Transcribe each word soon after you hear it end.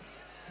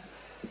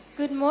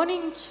Good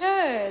morning,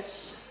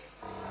 church.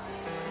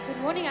 Good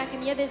morning. I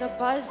can hear there's a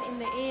buzz in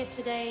the air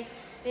today.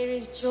 There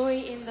is joy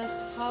in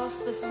this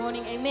house this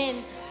morning.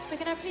 Amen. So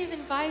can I please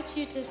invite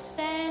you to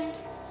stand?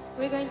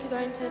 We're going to go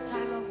into a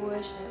time of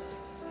worship.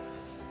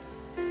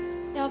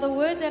 Now, the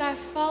word that I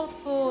felt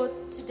for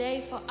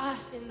today for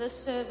us in this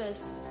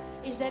service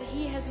is that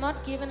He has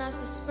not given us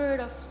a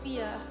spirit of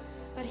fear,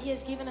 but He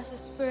has given us a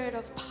spirit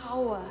of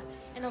power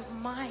and of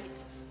might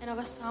and of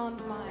a sound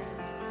mind.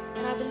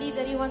 And I believe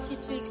that He wants you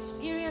to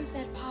experience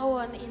that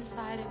power on the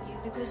inside of you,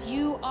 because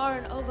you are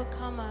an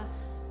overcomer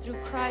through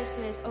Christ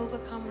who has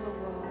overcome the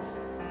world.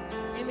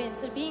 Amen.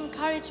 So be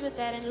encouraged with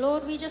that. And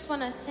Lord, we just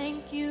want to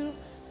thank you.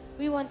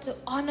 We want to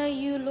honor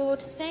you,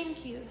 Lord.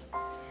 Thank you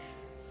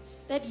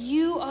that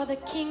you are the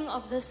King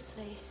of this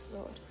place,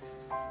 Lord.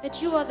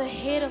 That you are the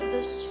head of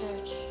this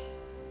church.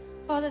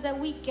 Father, that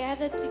we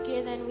gather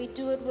together and we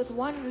do it with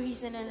one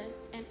reason,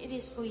 and it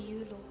is for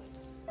you, Lord.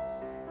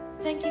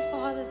 Thank you,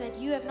 Father, that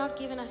you have not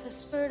given us a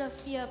spirit of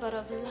fear, but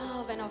of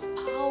love and of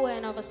power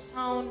and of a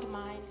sound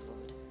mind,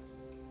 Lord.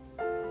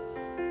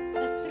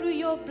 That through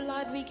your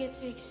blood we get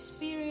to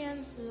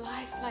experience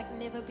life like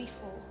never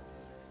before.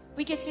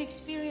 We get to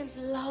experience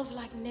love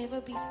like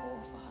never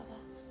before, Father.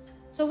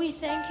 So we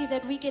thank you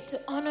that we get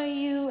to honor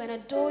you and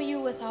adore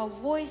you with our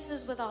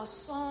voices, with our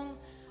song,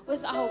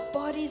 with our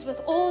bodies,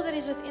 with all that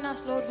is within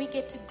us, Lord. We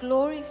get to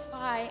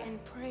glorify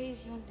and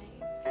praise your name.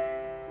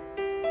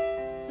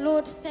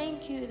 Lord,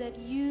 thank you that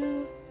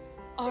you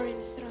are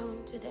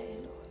enthroned today,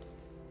 Lord.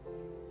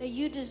 That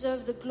you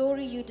deserve the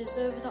glory, you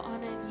deserve the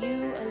honor, and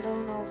you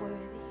alone are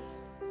worthy.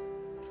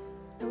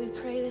 And we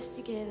pray this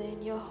together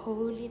in your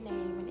holy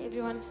name. And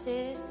everyone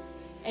said,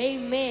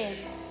 amen.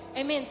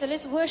 Amen. So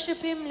let's worship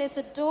Him, let's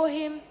adore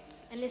Him,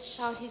 and let's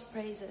shout His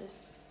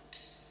praises.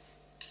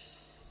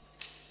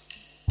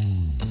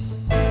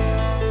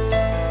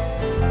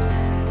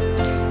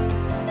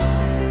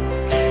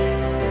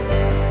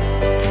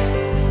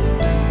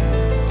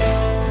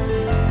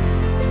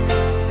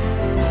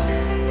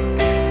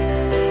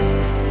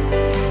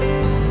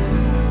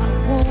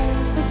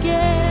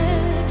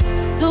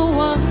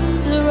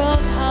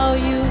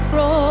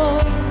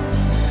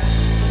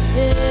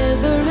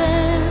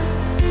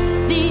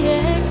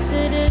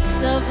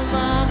 Of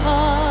my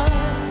heart,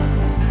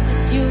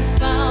 'cause you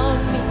found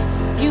me,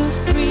 you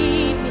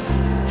freed me,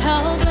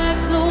 held back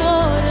the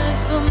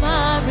waters for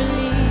my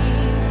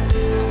release.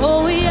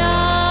 Oh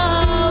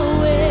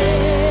Yahweh,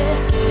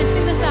 let's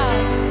sing this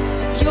out.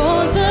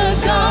 You're the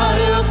God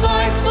who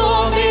fights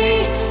for me,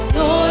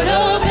 Lord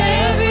of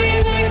every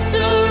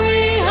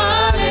victory.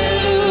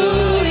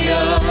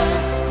 Hallelujah,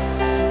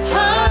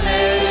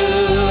 hallelujah.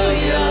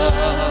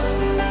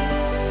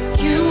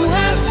 You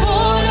have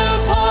torn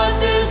apart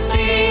the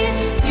sea,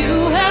 you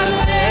have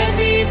led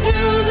me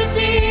through the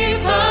deep.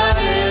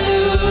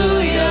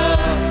 Hallelujah,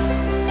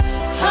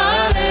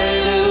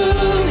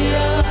 hallelujah.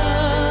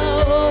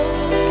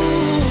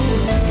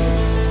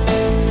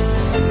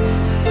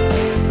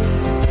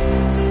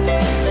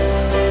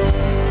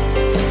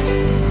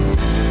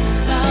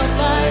 Cloud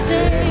by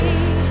day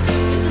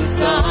is a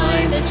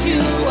sign that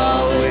you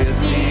are with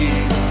me.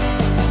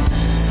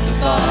 The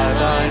fire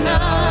by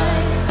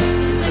night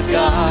is a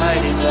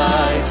guiding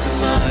light to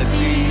my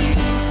feet.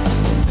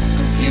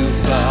 You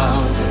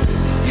found me,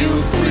 you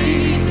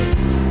freed me,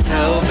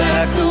 held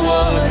back the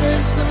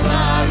waters for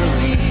my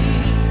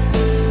release.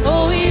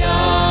 Oh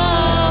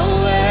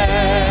Yahweh,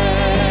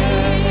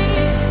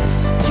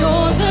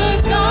 you're the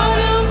God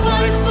who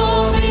fights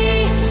for me,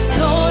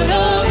 Lord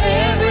of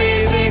every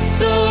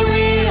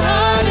victory.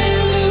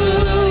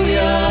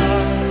 Hallelujah,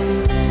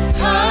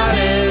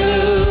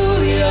 hallelujah.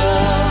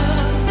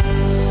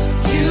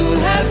 You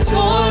have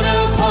torn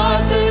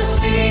apart the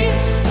sea,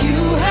 you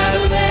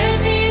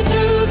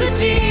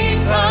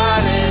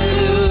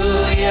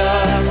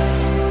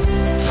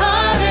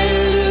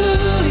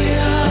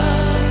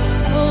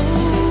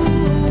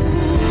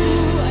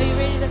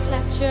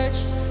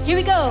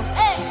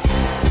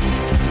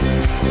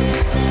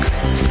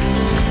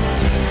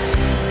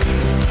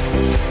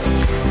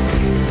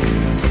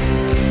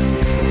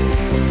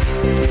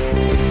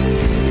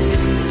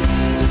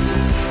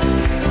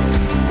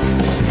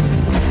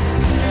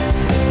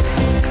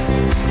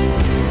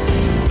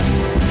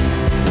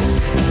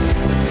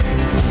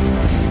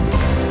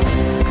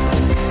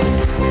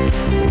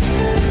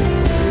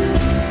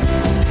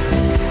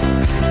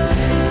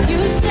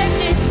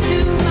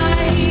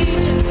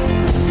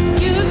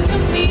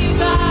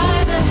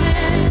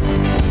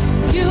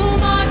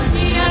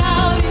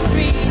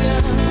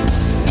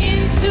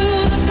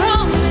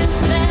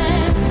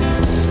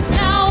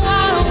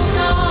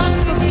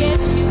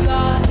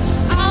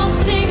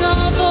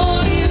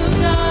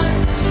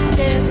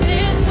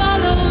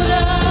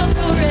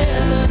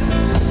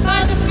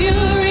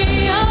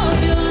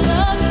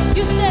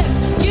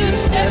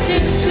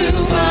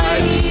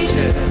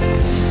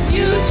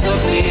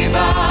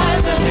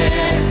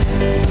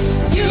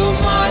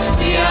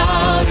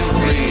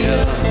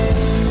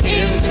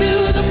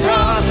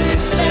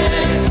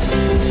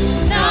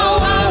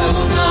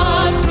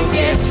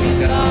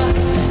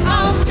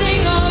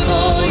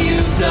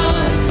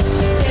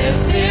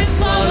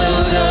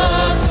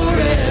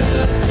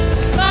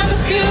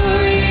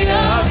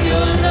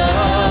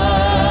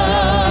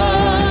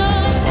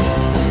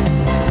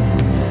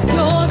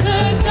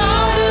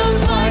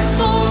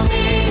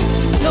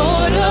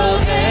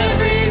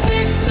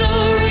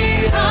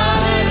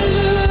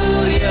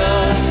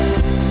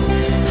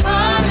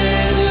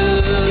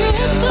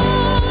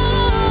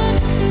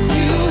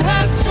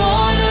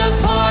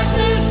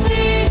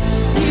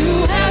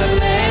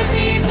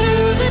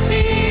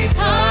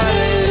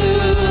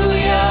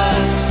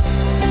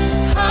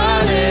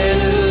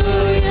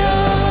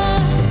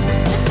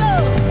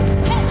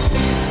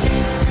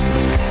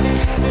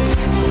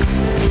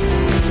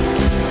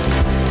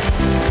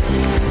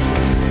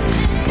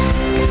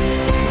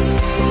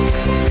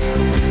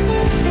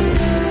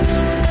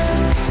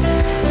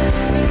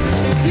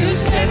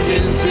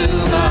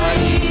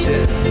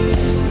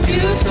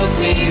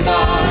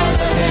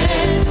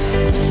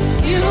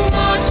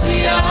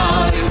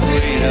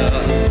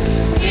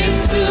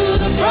into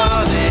the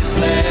promised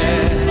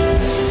land.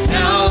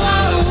 Now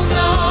I will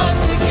not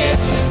forget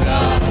you,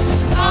 God.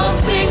 I'll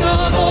sing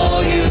of all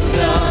you've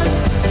done.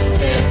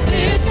 Death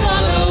is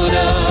swallowed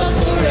up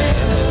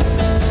forever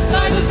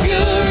by the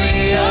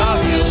fury of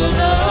your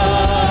love.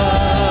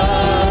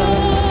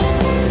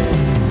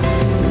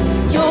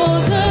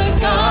 You're the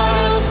God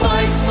who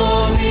fights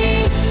for me,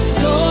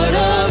 Lord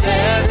of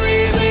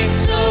every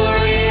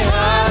victory.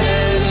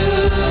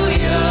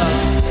 Hallelujah,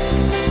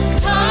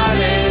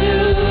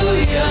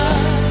 hallelujah.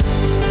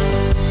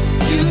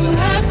 You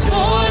have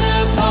torn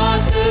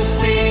apart the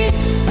sea,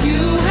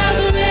 you have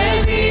led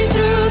me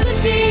through the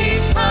deep.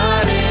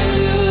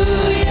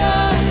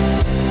 Hallelujah,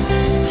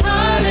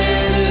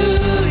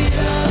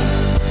 hallelujah.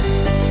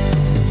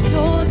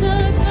 You're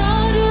the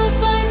God who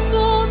fights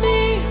for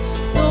me,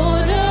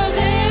 Lord of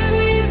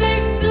every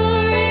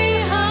victory.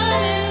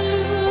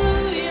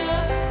 Hallelujah,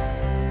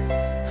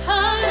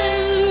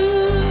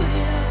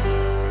 hallelujah.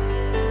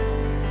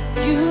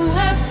 You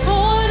have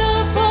torn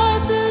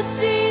apart the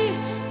sea,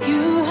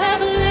 you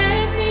have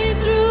led me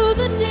through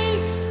the deep.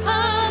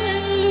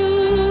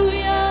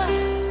 Hallelujah,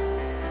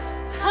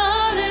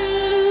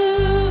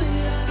 hallelujah.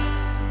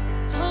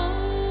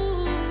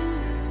 Oh,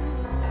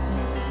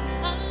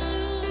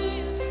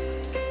 hallelujah.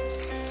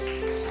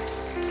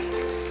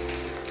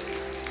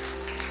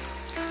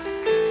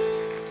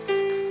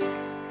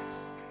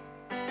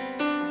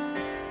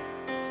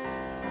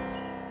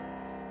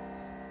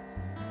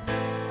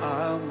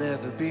 I'll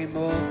never be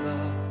more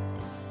loved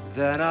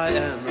than I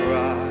am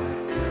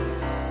right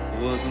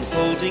now. Wasn't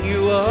holding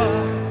you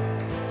up,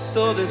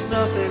 so there's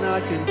nothing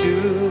I can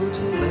do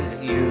to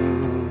let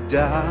you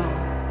down.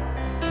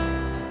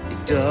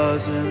 It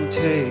doesn't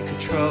take a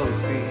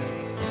trophy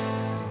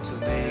to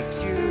make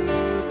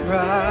you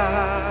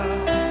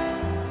proud.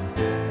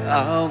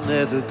 I'll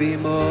never be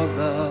more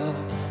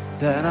loved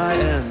than I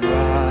am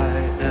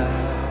right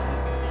now.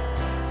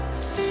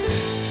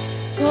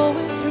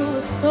 Going through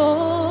a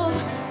storm,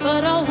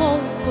 but I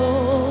won't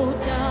go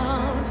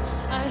down.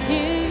 I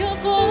hear your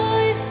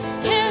voice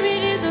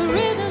carried in the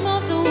rhythm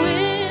of the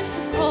wind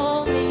to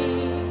call me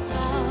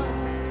out.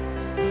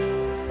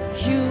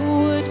 You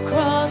would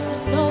cross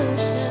an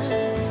ocean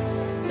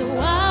so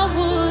I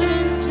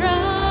wouldn't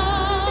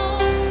drown.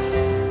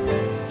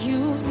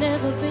 You've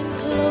never been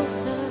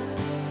closer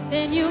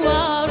than you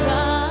are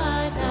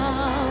right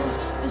now,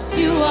 'cause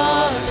you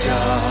are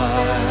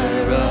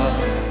Jireh,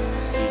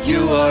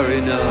 you are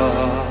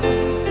enough.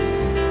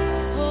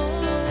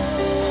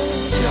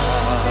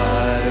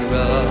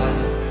 Jireh,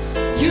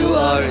 you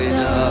are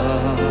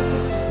enough.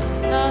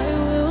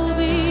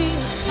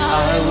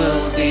 I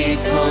will be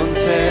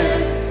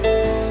content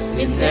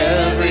in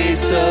every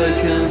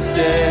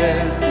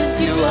circumstance, 'cause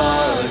you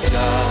are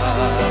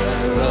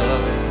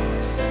Jireh,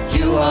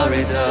 you are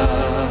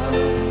enough.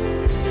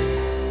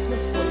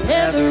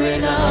 Forever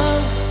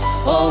enough,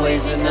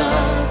 always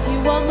enough. You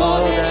are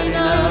more than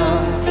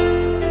enough.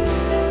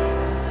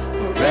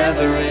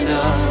 Forever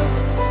enough,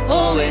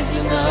 always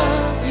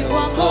enough. You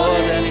are more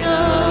than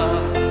enough.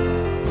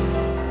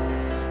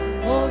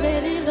 I'm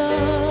already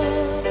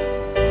loved.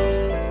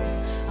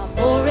 I'm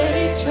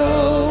already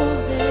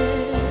chosen.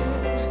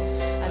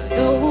 I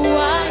know who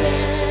I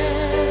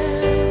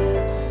am.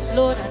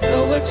 Lord, I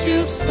know what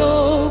you've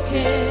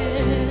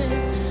spoken.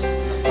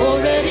 I'm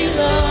already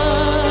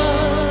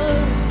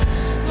loved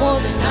more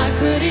than I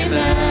could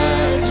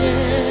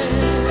imagine.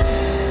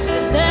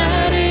 And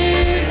that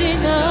is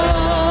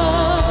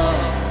enough.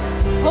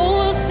 Oh,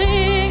 we'll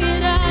sing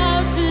it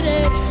out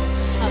today.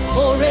 I'm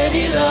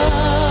already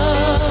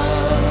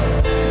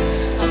loved.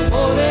 I'm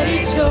already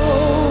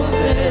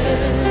chosen.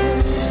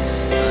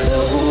 I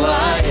know who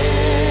I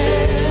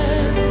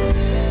am.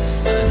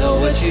 I know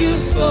what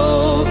you've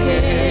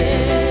spoken.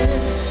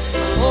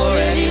 I'm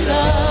already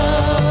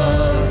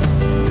loved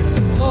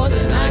more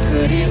than I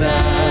could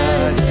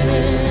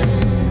imagine.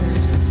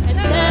 And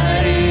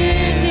that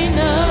is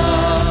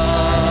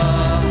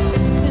enough.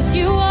 'Cause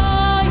you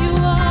are, you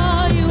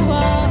are, you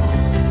are,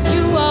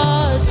 you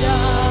are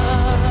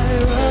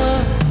Jireh.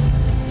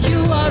 You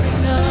are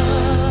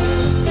enough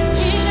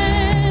in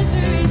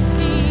every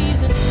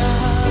season,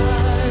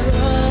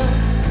 Jireh.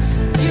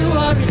 You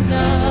are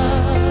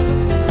enough.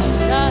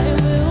 I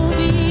will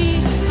be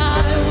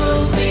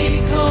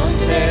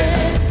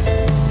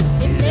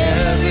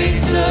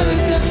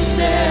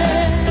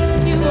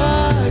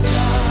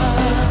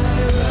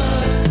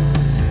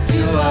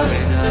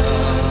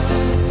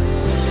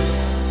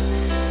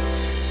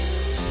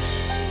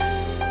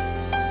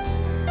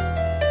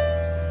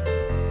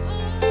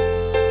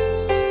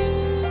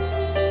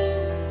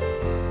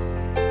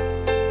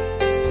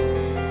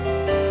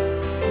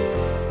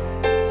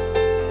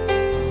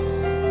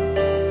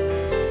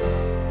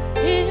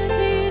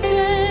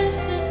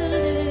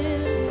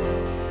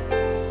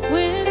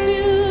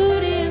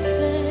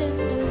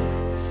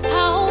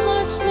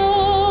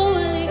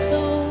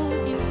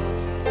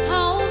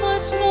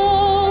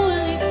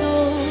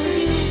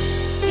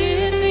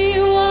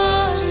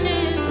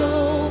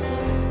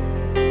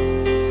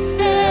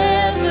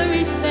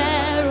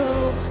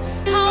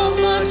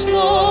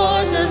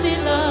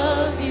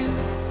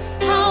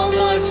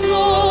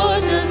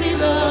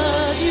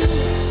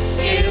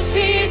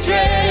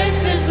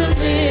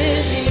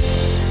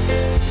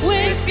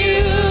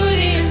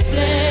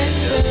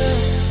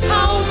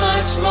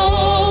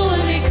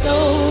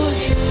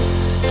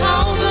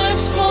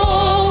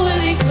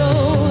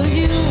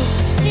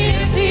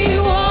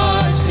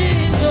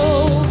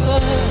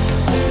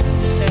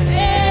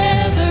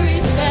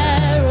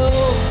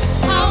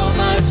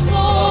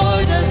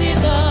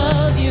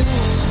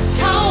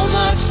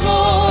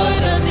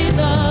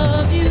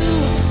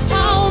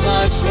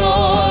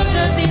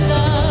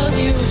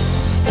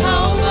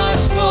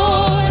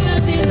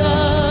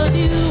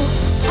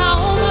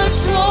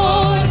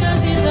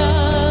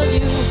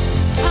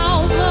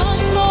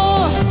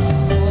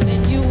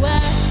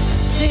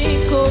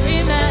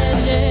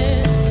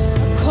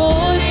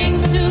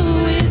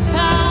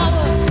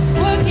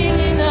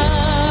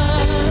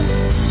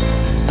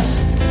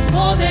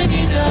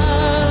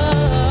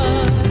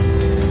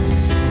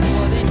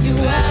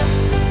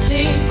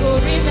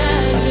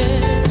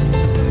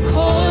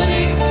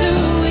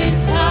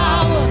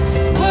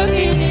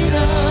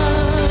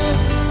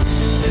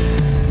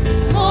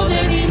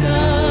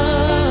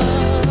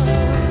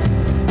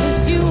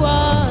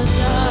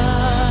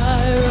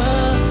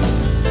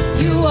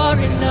are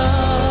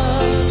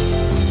enough,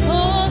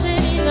 more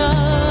than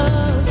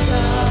enough,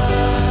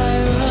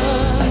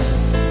 Jireh.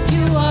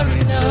 You are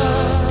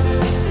enough.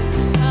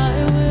 I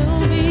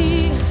will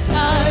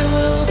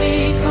be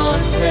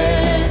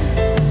content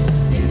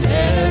in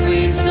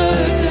every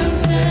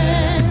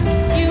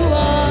circumstance. You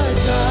are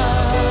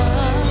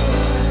Jireh.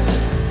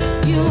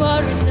 You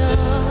are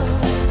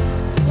enough.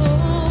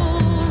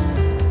 Oh,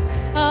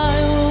 I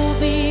will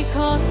be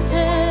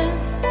content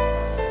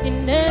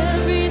in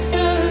every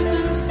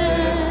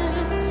circumstance.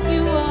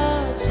 You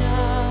are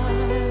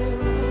Jireh.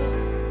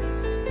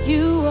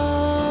 You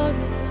are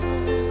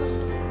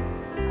enough.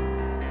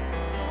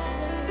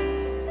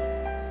 Always.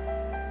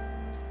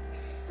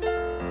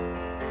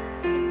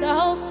 And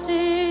I'll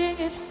sing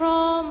it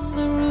from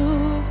the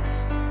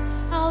rooftops.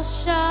 I'll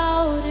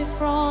shout it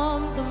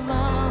from the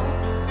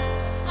mountains.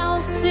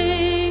 I'll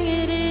sing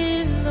it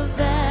in the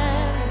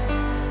valleys.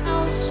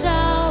 I'll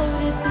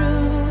shout it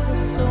through the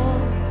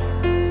storms.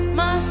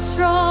 My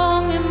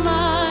strong and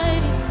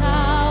mighty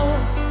tower,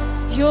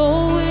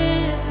 you're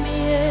with me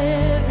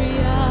every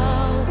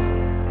hour.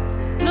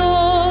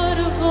 Lord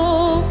of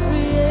all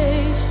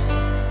creation,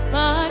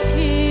 my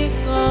King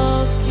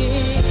of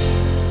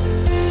kings.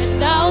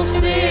 And I'll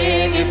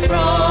sing it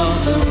from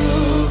the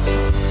roof,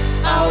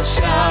 I'll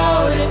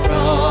shout it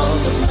from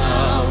the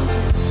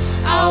mountains.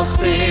 I'll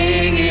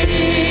sing it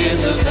in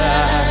the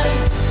valley,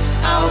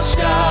 I'll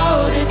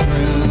shout it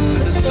through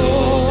the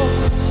storms.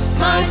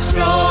 My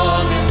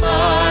strong and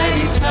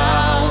mighty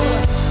tower,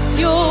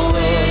 you're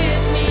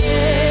with me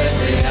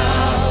every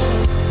hour.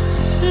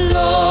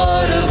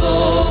 Lord of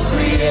all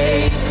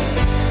creation,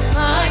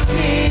 my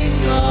King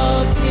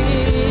of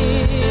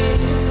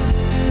kings.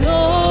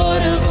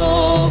 Lord of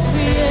all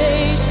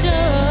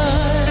creation,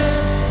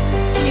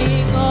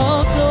 King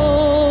of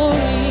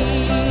glory,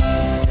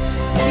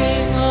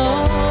 King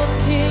of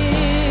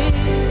kings,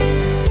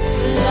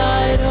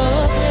 light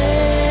of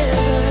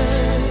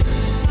heaven,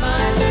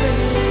 my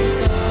Prince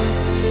of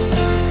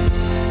peace.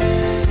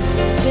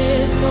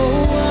 There's no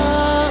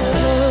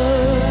other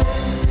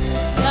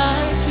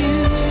like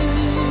you.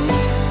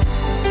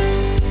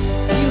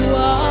 You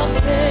are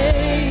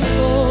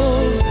faithful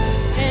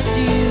and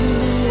you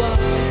are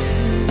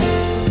true.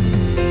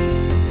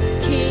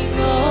 King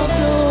of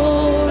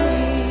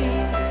glory,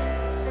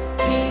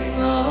 King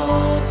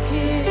of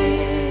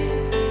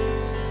kings,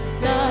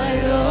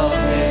 light of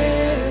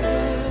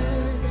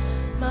heaven,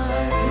 my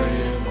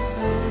Prince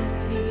of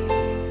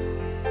peace.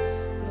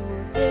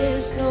 Lord,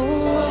 there's no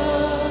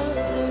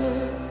other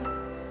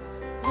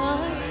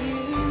like you.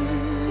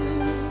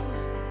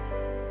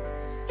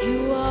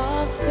 You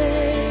are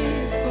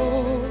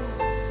faithful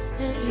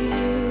and you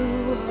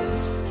are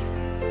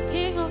true.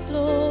 King of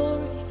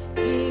glory,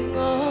 King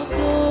of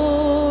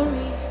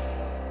glory,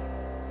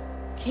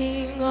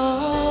 King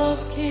of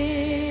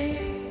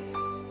kings,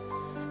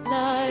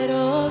 light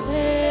of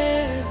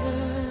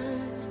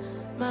heaven,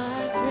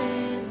 my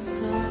Prince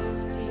of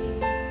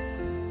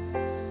peace.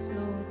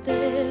 Lord,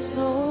 there's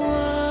no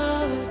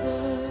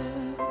other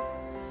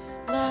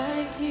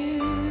like you.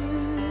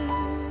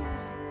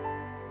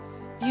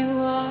 You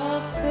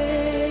are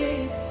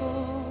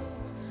faithful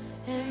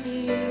and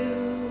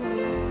you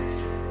are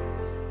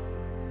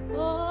true.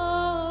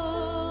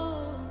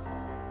 Oh,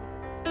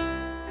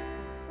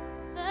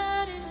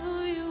 that is who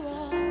you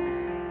are.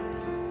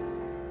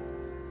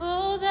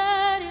 Oh,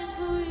 that is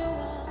who you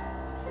are.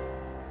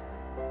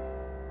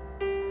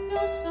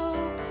 You're so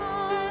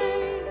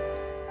kind.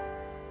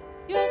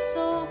 You're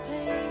so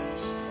patient.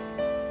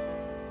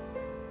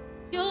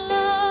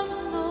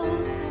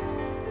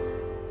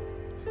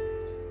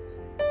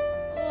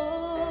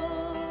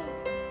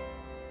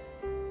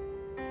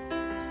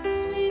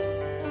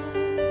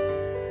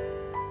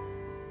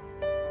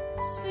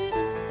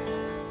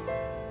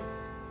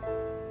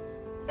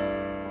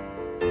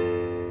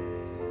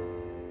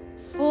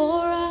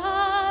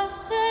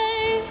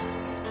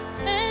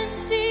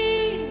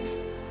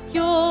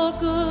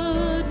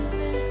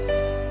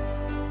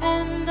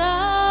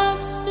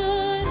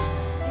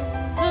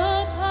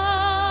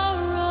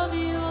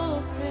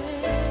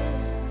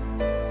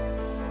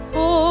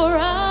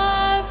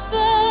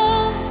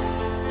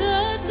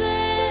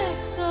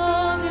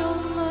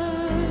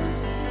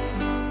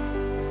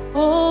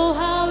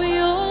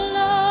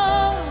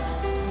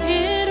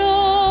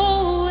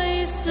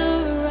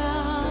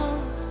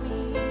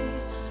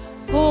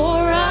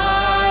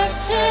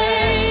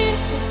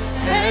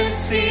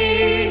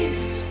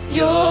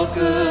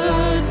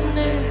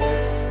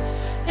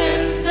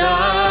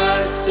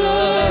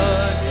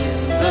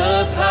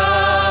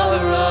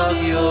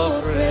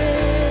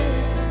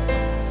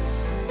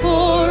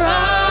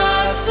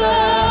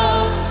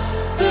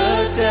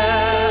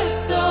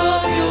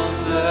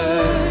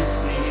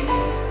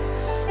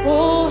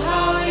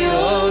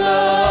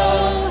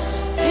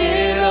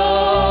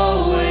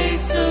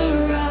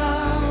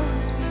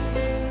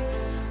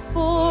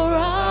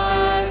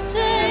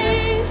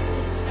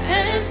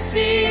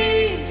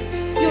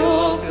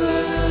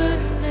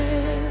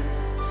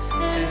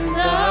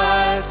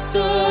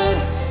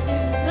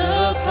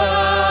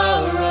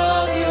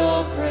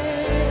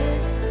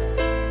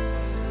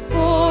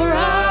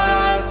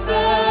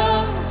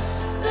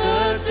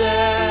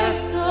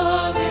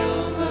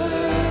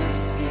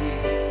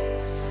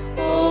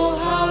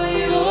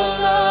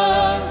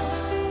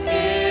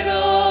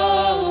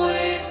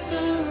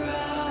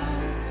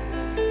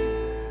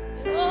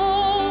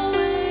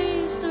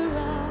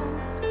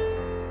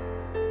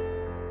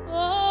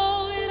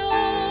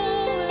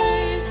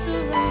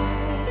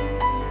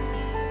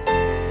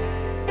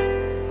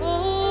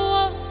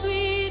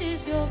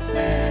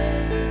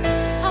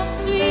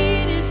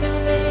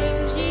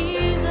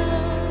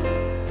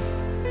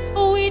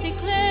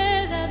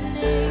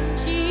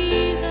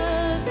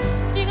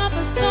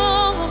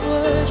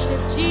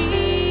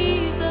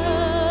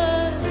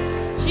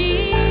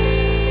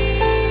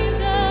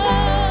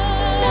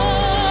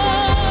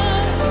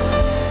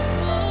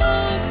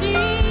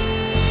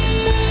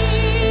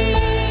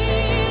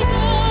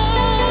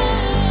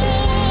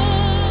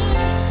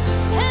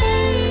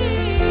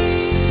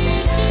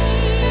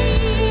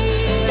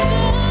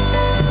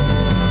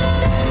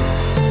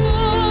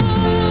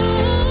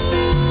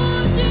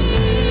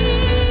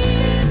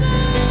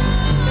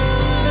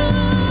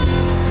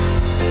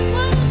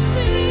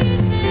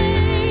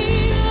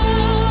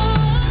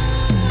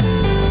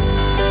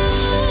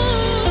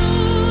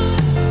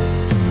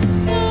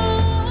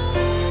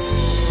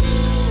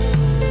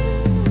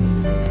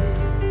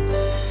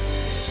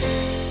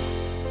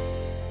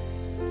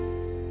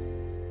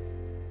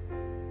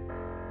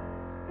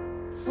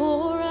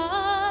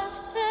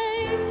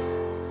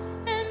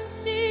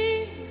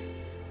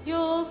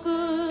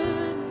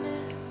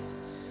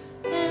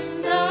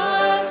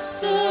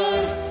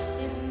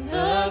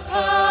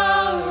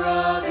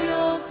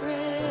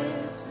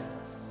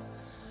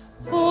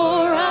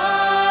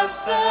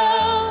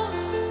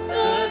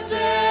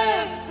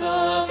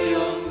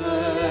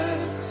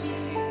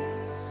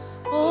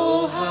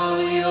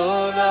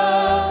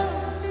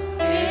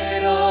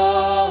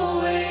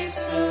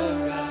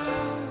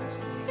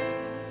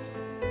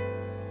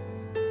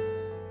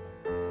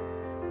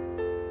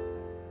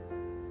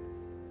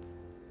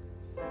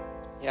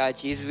 God,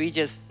 Jesus, we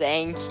just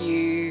thank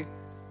you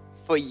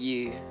for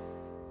you.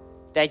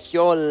 That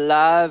your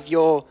love,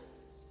 your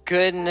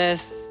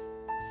goodness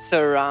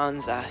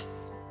surrounds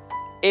us.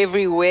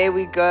 Everywhere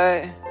we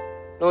go,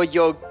 Lord,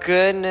 your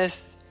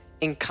goodness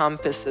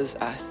encompasses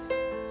us.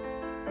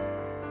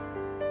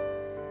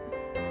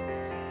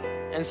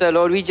 And so,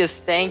 Lord, we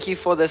just thank you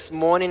for this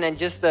morning and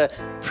just the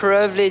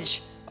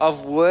privilege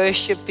of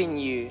worshiping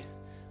you,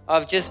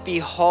 of just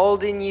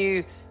beholding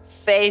you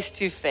face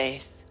to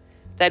face.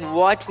 That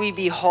what we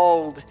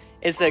behold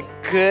is a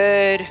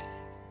good,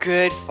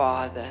 good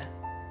Father.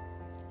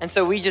 And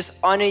so we just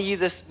honor you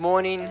this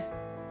morning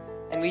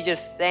and we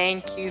just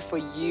thank you for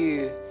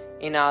you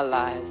in our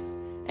lives.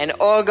 And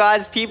all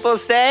God's people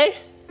say,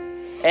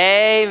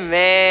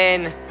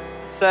 Amen.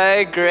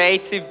 So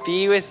great to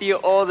be with you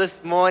all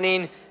this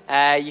morning.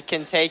 You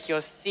can take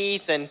your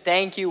seats, and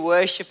thank you,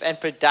 worship and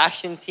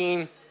production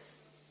team.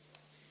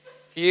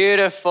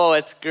 Beautiful.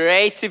 It's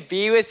great to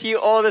be with you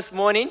all this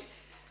morning.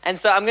 And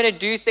so I'm going to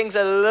do things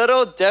a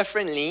little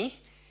differently.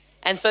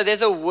 And so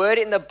there's a word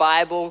in the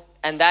Bible,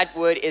 and that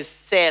word is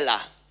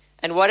Selah.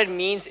 And what it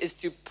means is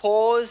to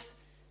pause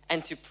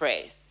and to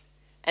praise.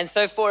 And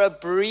so for a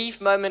brief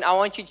moment, I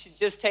want you to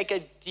just take a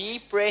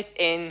deep breath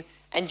in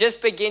and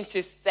just begin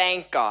to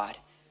thank God.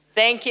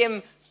 Thank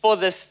Him for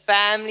this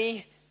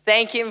family.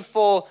 Thank Him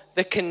for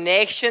the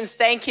connections.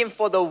 Thank Him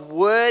for the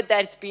word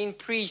that's being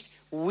preached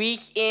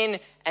week in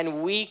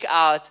and week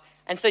out.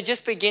 And so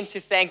just begin to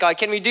thank God.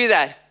 Can we do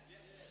that?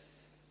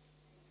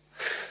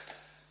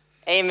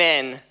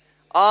 Amen.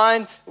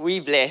 Aren't we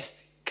blessed?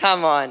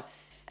 Come on.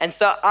 And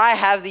so I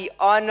have the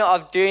honor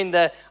of doing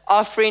the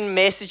offering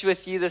message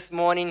with you this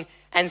morning.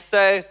 And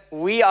so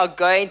we are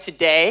going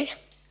today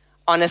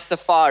on a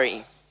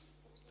safari.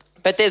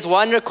 But there's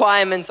one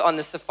requirement on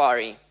the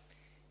safari,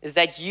 is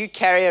that you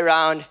carry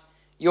around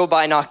your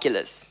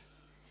binoculars.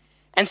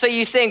 And so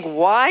you think,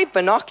 why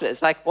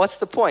binoculars? Like, what's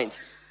the point?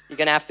 You're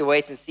going to have to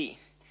wait and see.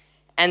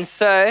 And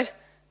so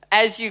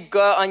as you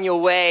go on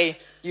your way,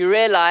 you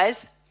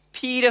realize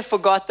Peter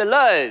forgot the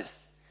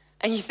loaves.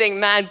 And you think,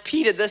 man,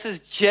 Peter, this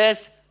is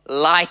just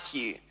like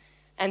you.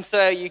 And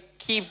so you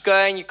keep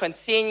going, you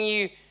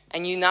continue,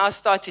 and you now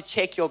start to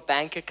check your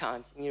bank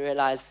account. And you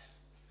realize,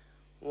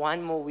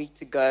 one more week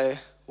to go,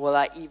 will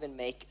I even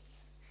make it?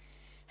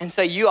 And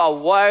so you are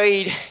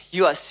worried,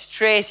 you are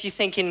stressed, you're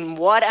thinking,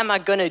 what am I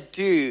going to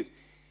do?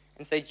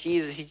 And so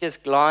Jesus, He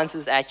just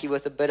glances at you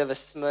with a bit of a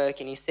smirk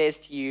and He says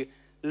to you,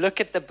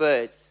 look at the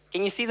birds.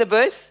 Can you see the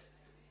birds?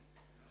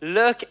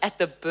 Look at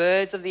the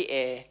birds of the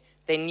air.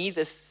 They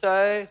neither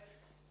sow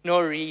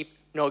nor reap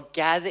nor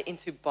gather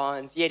into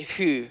barns, yet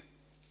who?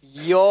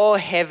 Your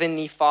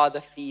heavenly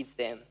Father feeds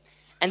them.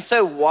 And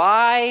so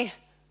why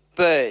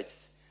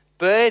birds?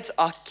 Birds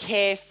are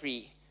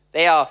carefree.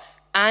 They are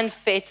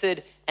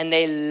unfettered and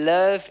they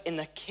live in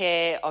the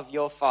care of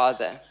your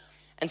Father.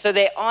 And so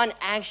they aren't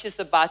anxious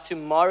about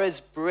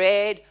tomorrow's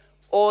bread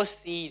or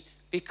seed,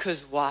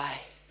 because why?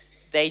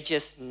 They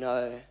just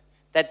know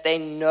that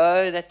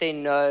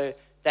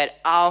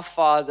our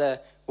Father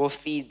will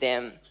feed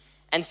them.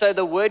 And so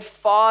the word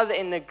Father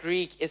in the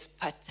Greek is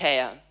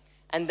pater.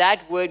 And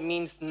that word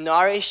means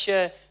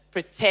nourisher,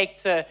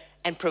 protector,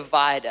 and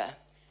provider.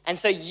 And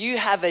so you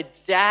have a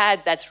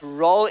dad that's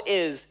role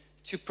is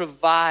to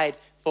provide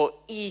for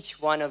each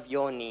one of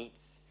your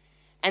needs.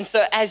 And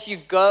so as you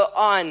go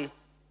on,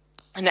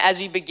 and as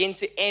we begin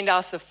to end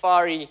our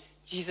safari,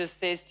 Jesus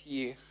says to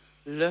you,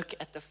 look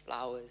at the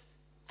flowers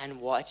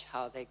and watch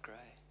how they grow.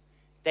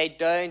 They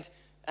don't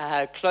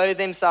clothe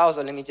themselves,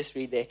 or let me just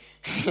read there.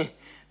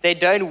 They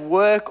don't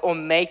work or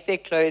make their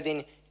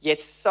clothing,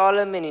 yet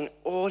Solomon in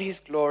all his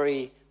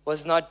glory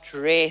was not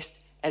dressed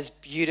as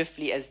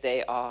beautifully as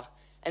they are.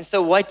 And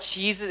so what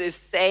Jesus is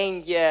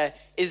saying here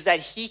is that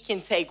He can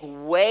take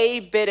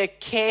way better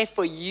care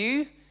for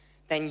you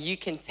than you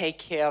can take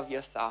care of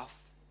yourself.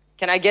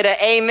 Can I get an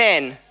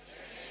amen? Amen.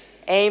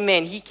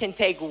 Amen. He can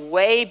take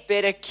way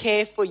better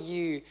care for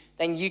you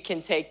than you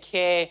can take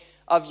care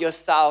of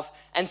yourself.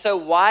 And so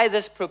why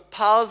this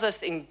propels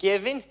us in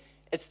giving,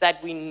 it's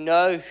that we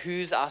know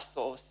who's our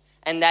source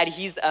and that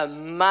He's a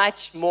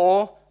much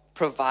more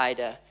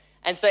provider.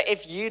 And so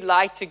if you'd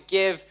like to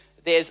give,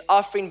 there's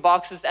offering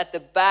boxes at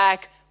the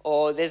back,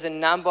 or there's a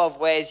number of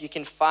ways you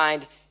can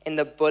find in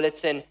the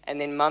bulletin.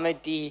 And then Mama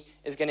D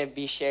is going to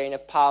be sharing a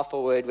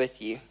powerful word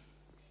with you.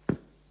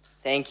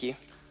 Thank you.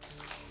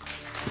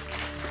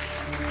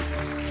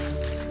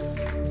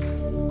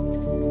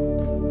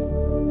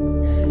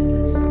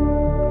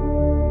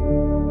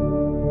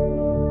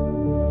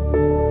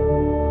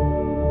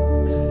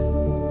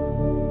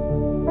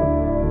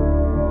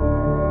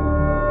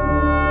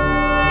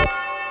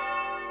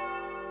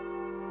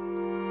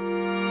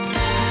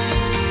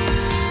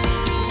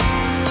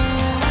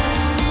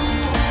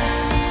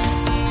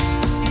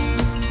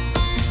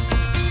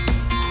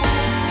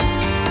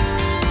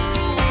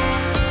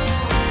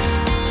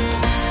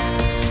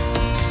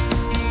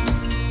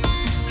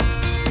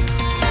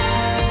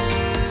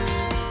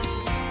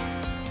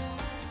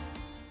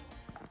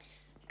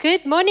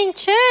 Good morning,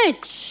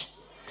 church.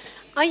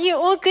 Are you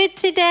all good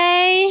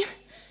today?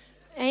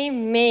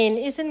 Amen.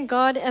 Isn't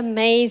God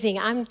amazing?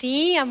 I'm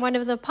Dee. I'm one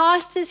of the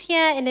pastors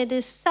here, and it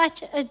is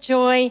such a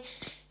joy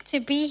to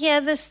be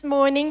here this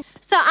morning.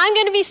 So I'm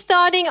going to be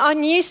starting our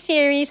new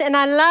series, and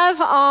I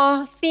love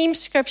our theme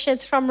scripture.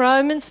 It's from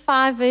Romans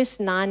 5, verse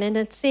 9, and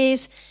it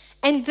says,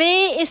 "And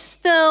there is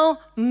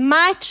still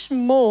much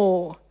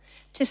more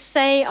to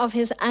say of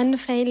his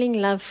unfailing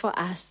love for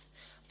us.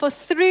 For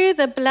through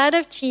the blood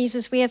of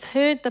Jesus, we have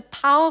heard the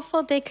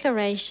powerful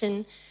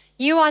declaration,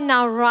 'You are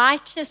now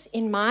righteous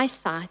in my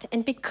sight.'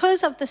 And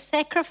because of the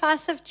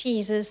sacrifice of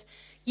Jesus,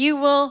 you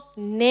will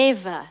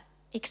never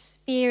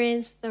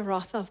experience the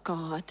wrath of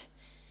God."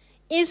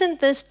 Isn't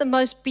this the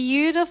most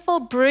beautiful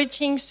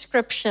bridging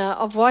scripture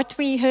of what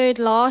we heard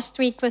last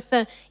week with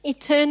the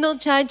eternal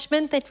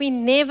judgment, that we're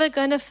never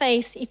going to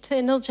face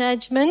eternal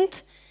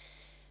judgment?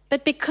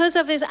 But because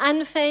of his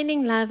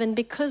unfailing love and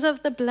because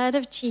of the blood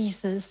of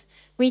Jesus,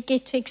 we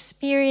get to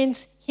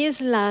experience his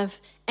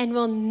love and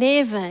will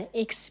never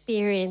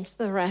experience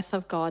the wrath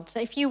of God. So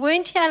if you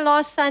weren't here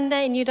last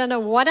Sunday and you don't know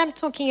what I'm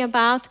talking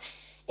about,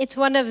 it's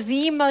one of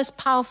the most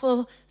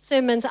powerful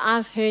sermons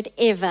I've heard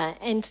ever.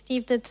 And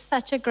Steve did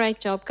such a great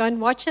job. Go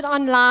and watch it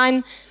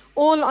online,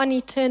 all on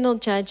eternal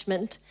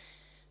judgment.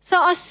 So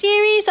our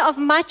series of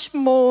Much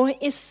More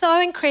is so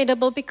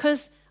incredible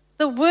because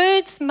the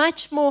words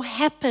much more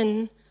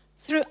happen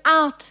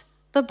throughout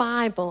the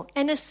Bible,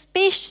 and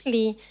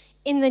especially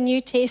in the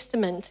New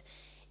Testament.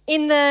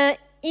 In the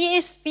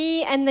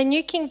ESV and the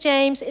New King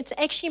James, it's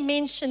actually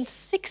mentioned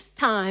 6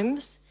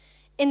 times.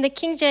 In the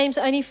King James,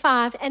 only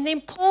 5. And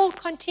then Paul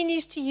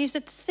continues to use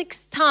it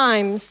 6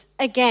 times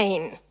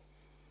again.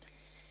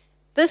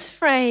 This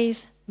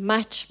phrase,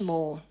 much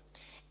more.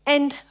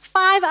 And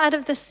 5 out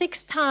of the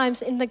 6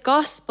 times in the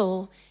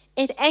gospel,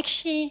 it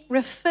actually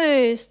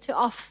refers to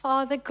our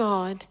Father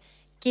God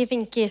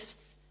giving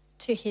gifts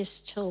to his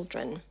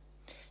children.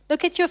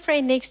 Look at your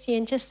friend next to you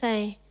and just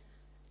say,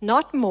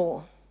 not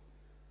more,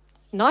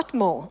 not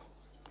more,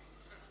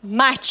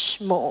 much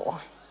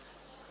more.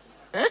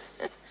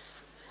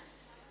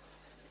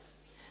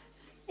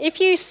 If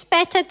you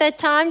spat at that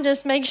time,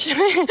 just make sure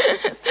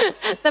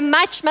the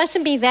much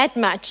mustn't be that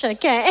much,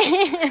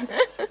 okay?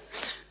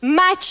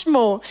 Much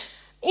more.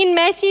 In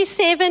Matthew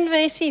 7,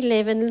 verse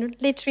 11,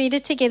 let's read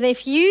it together.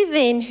 "If you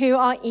then who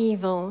are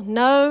evil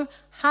know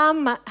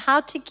how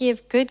to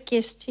give good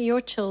gifts to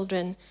your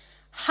children,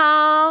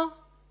 how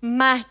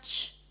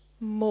much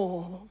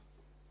more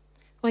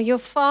will your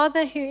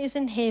Father who is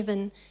in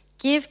heaven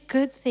give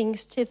good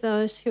things to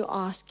those who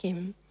ask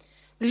him?"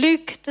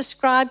 Luke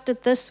described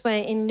it this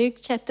way in Luke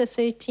chapter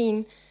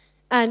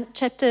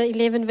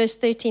 11, verse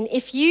 13.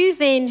 "If you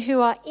then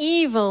who are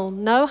evil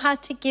know how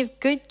to give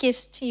good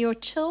gifts to your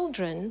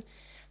children,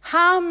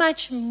 how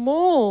much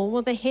more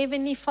will the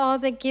Heavenly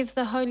Father give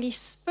the Holy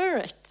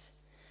Spirit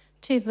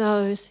to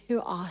those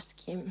who ask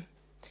him?"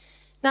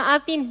 Now,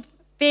 I've been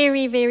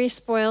very, very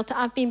spoiled.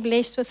 I've been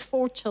blessed with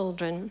 4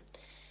 children.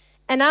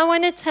 And I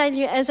want to tell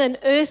you, as an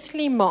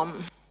earthly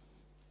mom,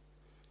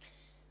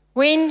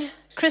 when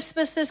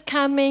Christmas is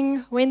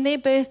coming, when their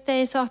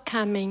birthdays are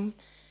coming,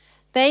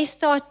 they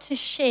start to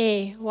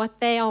share what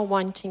they are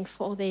wanting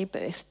for their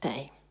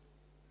birthday.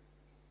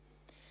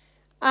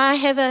 I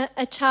have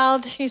a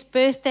child whose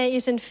birthday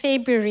is in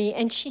February,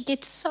 and she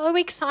gets so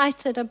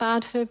excited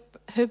about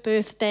her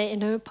birthday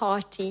and her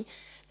party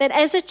that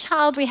as a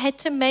child we had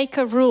to make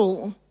a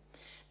rule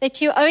that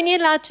you're only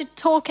allowed to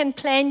talk and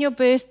plan your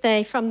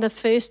birthday from the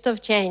 1st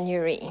of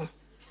January.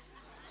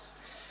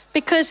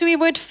 Because we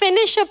would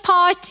finish a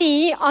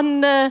party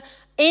on the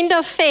end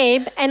of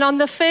Feb, and on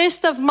the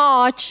 1st of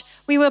March,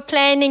 we were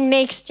planning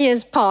next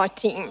year's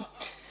party.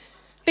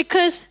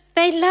 Because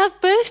they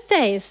love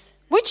birthdays.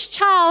 Which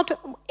child,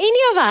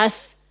 any of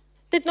us,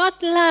 did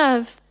not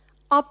love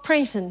our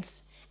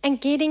presents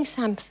and getting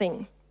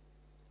something?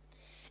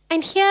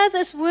 And here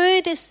this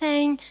word is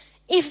saying,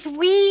 if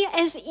we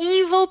as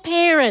evil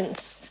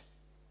parents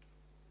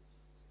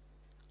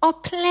are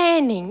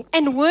planning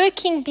and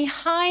working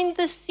behind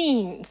the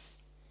scenes,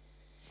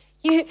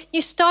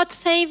 you start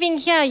saving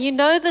here. You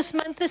know this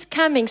month is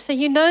coming, so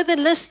you know the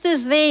list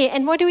is there.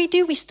 And what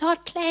do? We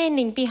start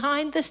planning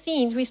behind the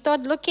scenes. We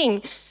start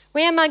looking,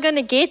 where am I going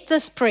to get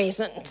this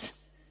present?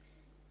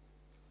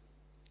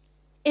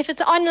 If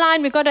it's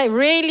online, we've got to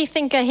really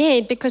think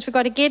ahead because we've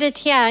got to get it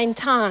here in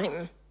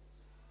time.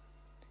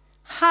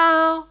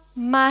 How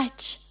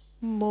much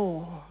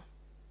more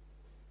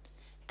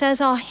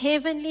does our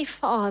Heavenly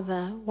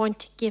Father want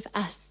to give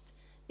us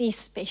these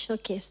special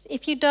gifts?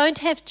 If you don't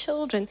have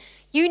children,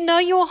 you know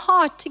your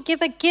heart to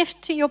give a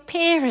gift to your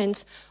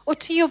parents or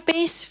to your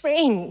best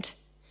friend.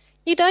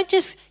 You don't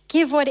just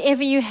give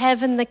whatever you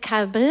have in the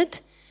cupboard.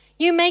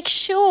 You make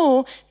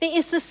sure there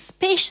is the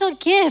special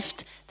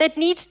gift that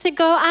needs to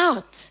go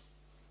out.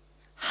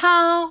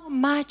 How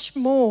much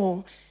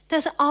more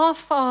does our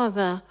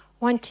Father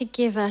want to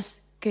give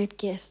us good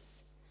gifts?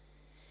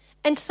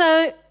 And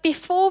so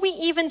before we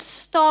even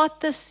start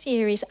this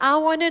series, I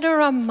wanted to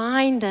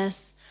remind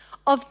us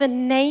of the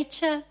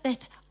nature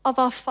of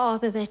our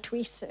Father that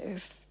we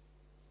serve.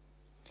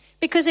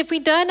 Because if we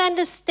don't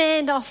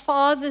understand our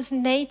Father's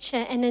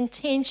nature and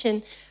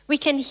intention, we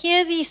can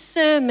hear these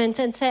sermons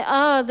and say,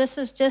 oh, this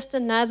is just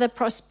another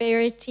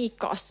prosperity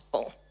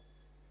gospel.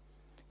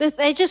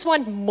 They just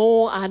want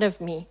more out of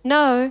me.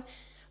 No,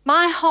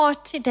 my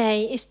heart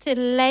today is to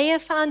lay a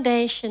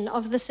foundation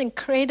of this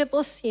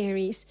incredible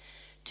series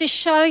to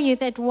show you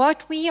that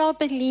what we are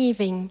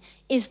believing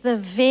is the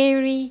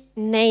very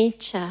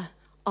nature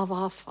of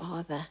our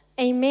Father.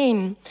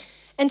 Amen.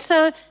 And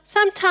so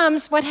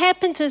sometimes what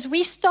happens is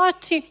we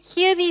start to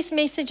hear these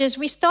messages.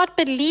 We start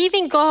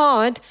believing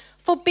God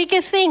for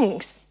bigger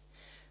things.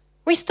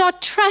 We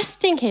start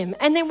trusting Him.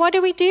 And then what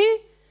do?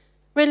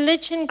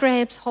 Religion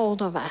grabs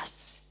hold of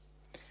us.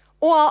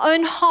 Or our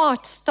own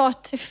hearts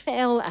start to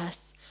fail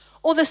us.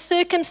 Or the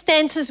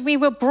circumstances we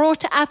were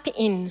brought up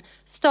in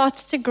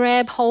starts to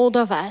grab hold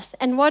of us.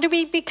 And what do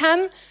we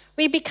become?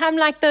 We become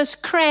like those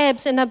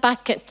crabs in a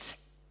bucket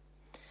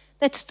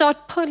that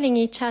start pulling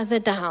each other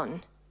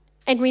down.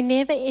 And we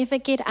never, ever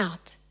get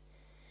out.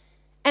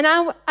 And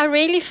I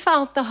really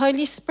felt the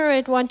Holy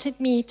Spirit wanted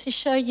me to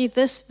show you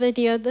this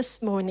video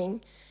this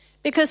morning.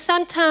 Because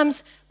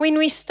sometimes when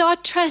we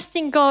start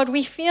trusting God,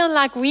 we feel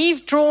like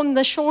we've drawn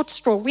the short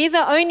straw. We're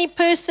the only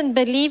person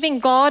believing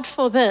God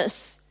for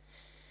this.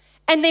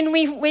 And then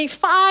we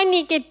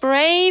finally get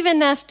brave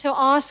enough to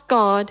ask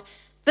God,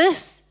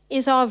 this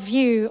is our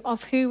view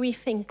of who we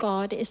think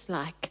God is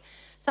like.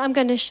 So I'm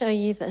going to show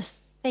you this.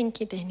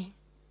 Thank you, Danny.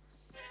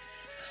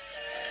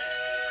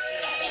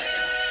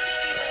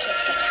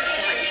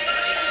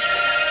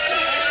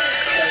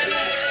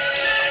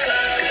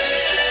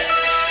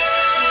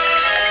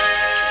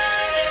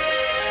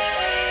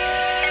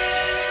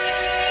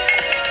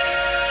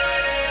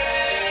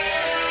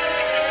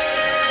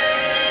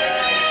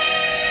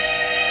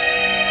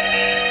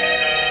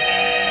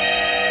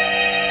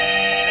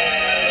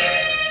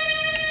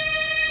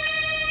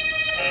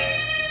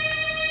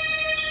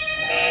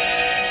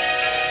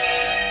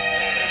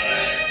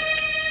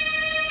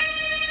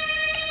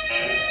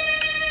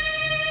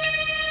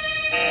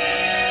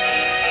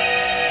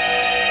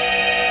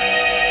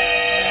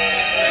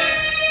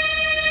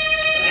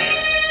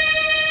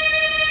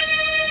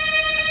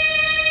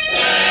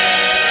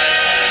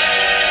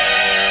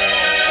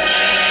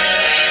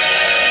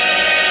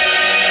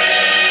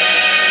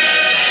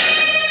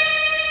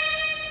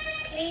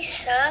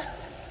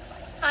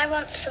 I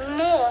want some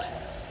more.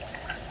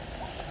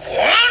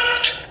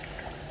 What?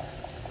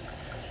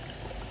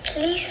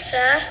 Please,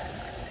 sir.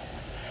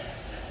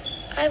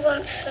 I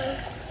want some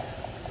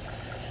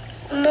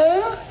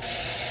more.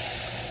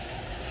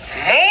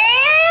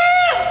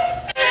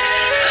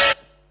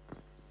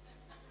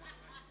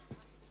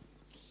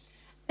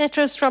 That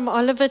was from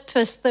Oliver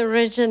Twist, the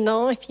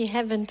original, if you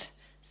haven't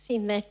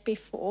seen that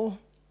before.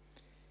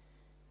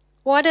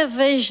 What a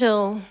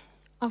visual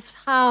of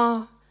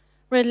how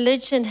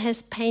religion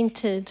has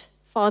painted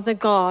Father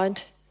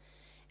God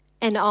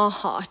and our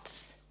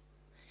hearts.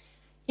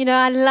 You know,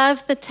 I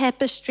love the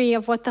tapestry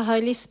of what the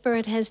Holy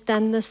Spirit has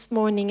done this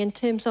morning in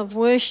terms of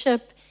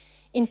worship,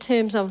 in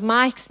terms of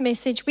Mike's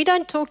message. We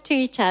don't talk to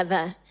each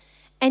other,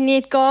 and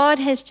yet God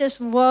has just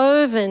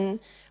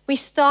woven. We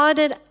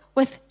started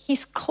with,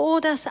 He's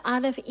called us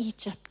out of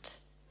Egypt.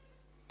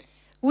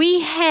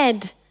 We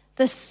had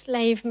the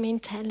slave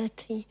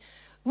mentality.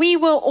 We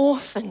were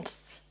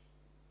orphans.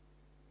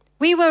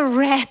 We were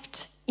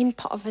wrapped in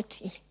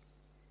poverty.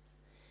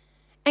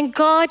 And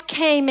God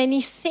came and He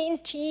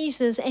sent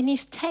Jesus and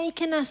He's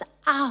taken us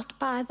out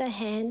by the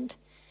hand.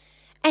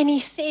 And He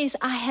says,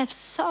 I have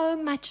so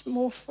much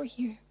more for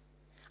you.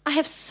 I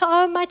have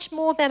so much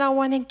more that I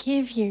want to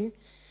give you.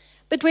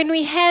 But when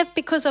we have,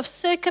 because of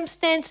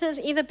circumstances,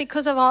 either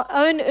because of our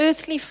own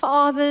earthly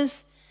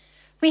fathers,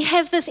 we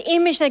have this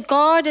image that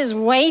God is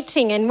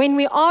waiting. And when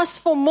we ask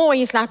for more,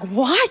 He's like,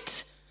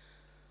 what?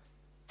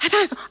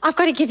 I've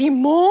got to give you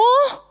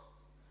more?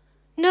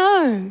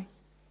 No.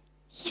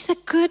 He's a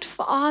good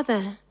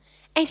Father.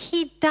 And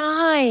He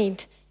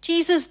died.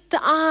 Jesus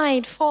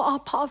died for our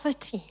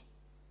poverty,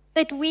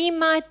 that we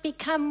might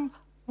become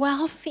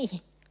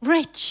wealthy,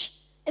 rich.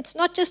 It's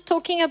not just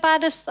talking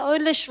about a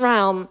soulish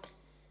realm.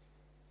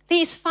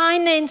 There's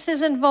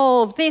finances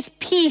involved. There's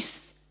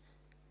peace.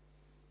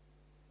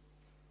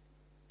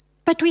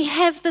 But we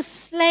have the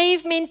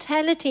slave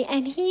mentality.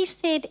 And He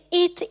said,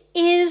 it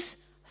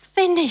is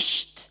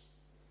finished.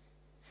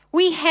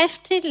 We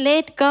have to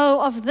let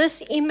go of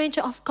this image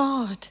of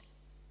God.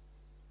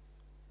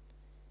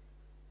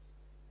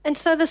 And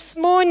so this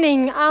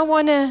morning, I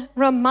want to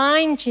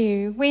remind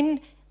you, when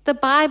the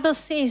Bible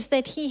says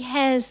that He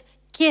has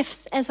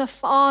gifts as a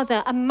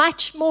Father, a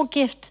much more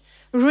gift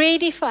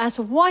ready for us,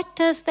 what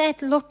does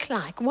that look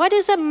like? What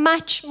is a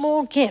much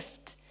more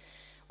gift?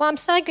 Well, I'm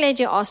so glad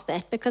you asked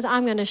that, because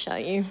I'm going to show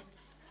you.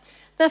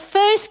 The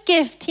first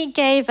gift He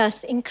gave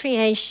us in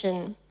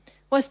creation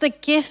was the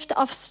gift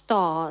of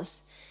stars.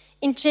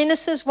 In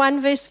Genesis 1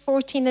 verse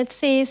 14 it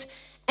says,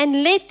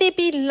 and let there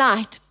be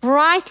light,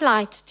 bright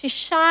light, to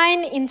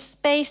shine in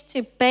space,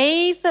 to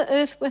bathe the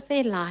earth with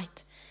their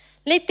light.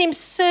 Let them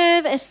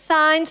serve as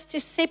signs to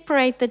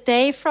separate the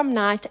day from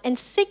night and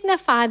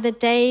signify the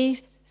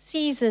days,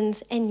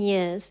 seasons, and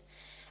years.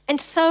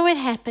 And so it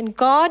happened.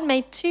 God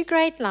made two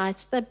great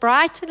lights, the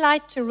brighter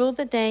light to rule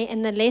the day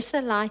and the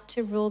lesser light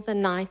to rule the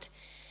night.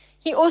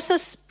 He also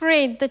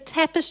spread the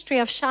tapestry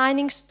of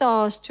shining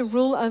stars to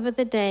rule over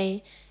the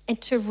day and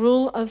to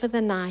rule over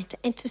the night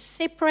and to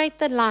separate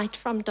the light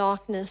from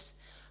darkness.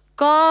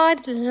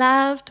 God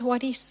loved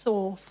what he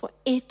saw, for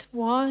it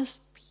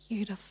was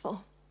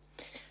beautiful.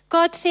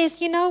 God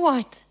says, you know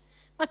what?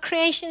 My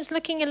creation is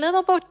looking a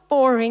little bit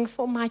boring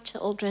for my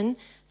children,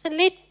 so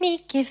let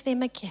me give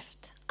them a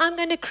gift. I'm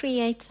going to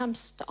create some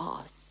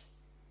stars.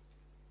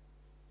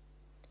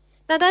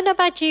 Now, I don't know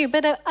about you,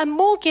 but a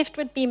more gift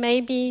would be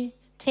maybe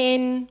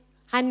 10,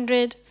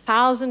 100,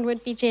 1,000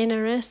 would be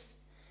generous.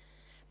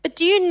 But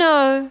do you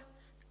know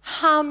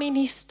how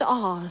many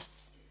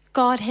stars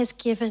God has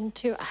given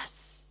to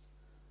us?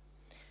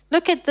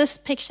 Look at this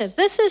picture.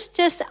 This is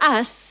just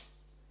us.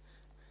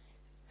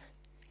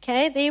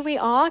 Okay, there we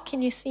are.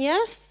 Can you see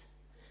us?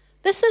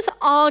 This is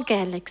our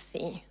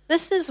galaxy.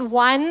 This is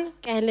one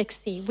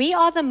galaxy. We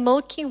are the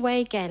Milky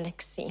Way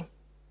galaxy.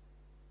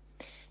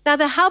 Now,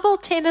 the Hubble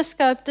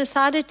telescope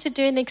decided to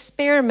do an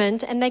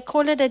experiment, and they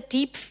call it a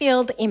deep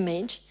field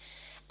image.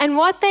 And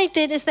what they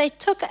did is they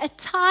took a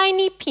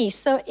tiny piece.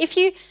 So if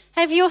you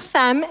have your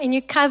thumb and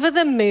you cover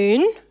the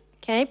moon,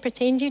 okay,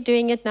 pretend you're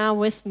doing it now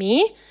with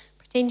me.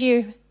 Pretend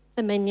you're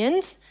the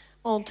minions,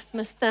 old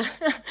mister.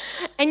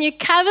 And you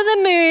cover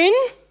the moon,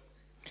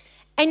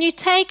 and you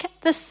take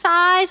the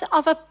size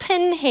of a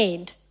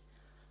pinhead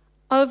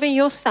over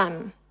your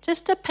thumb,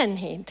 just a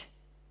pinhead.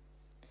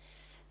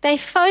 They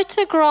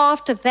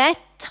photographed that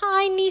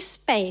tiny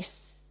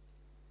space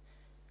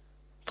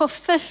for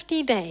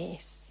 50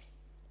 days.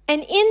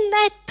 And in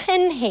that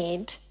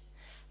pinhead,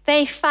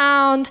 they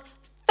found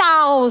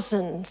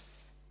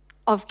thousands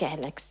of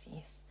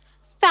galaxies.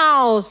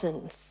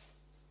 Thousands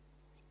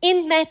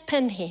in that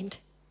pinhead.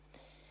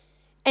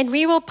 And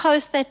we will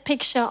post that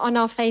picture on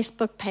our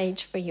Facebook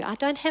page for you. I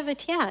don't have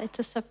it here. It's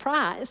a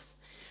surprise.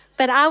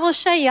 But I will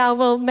show you. I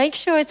will make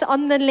sure it's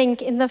on the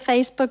link in the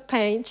Facebook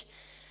page.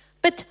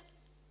 But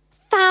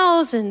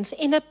thousands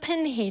in a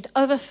pinhead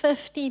over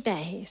 50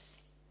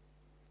 days.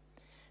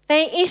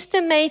 They're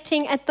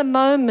estimating at the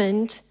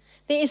moment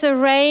there is a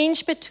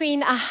range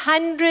between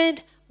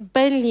 100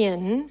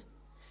 billion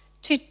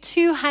to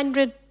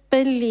 200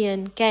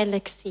 billion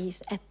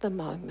galaxies at the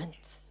moment.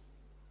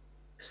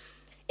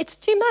 It's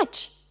too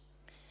much.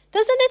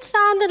 Doesn't it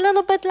sound a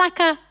little bit like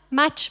a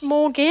much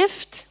more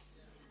gift?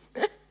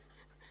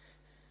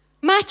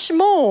 Much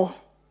more.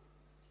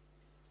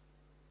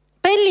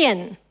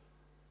 Billion.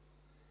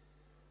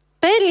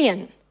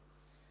 Billion.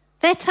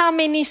 That's how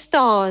many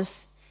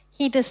stars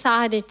he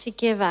decided to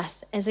give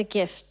us as a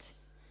gift.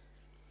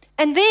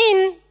 And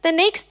then the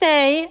next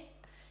day,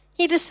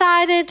 he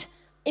decided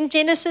in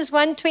Genesis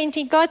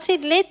 1:20, God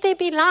said, let there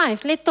be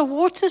life. Let the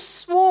waters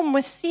swarm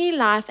with sea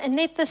life, and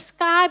let the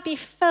sky be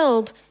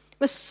filled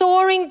with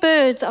soaring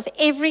birds of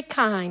every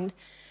kind.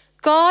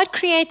 God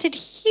created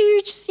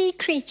huge sea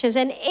creatures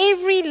and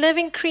every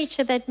living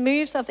creature that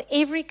moves of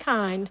every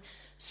kind,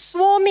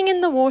 swarming in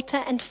the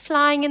water and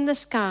flying in the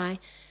sky,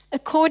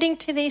 according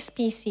to their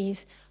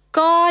species.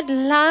 God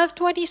loved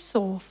what he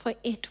saw, for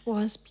it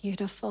was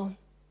beautiful.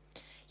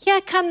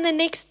 Here come the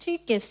next two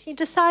gifts. He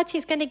decides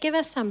he's going to give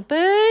us some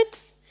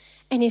birds,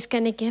 and he's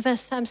going to give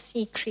us some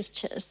sea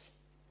creatures.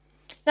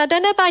 Now, I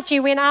don't know about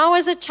you. When I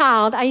was a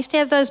child, I used to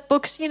have those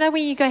books, you know,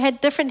 where you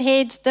had different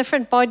heads,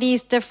 different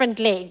bodies, different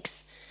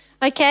legs.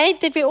 Okay,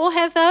 did we all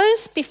have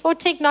those? Before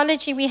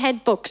technology, we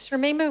had books.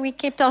 Remember, we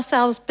kept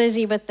ourselves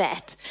busy with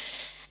that.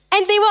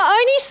 And there were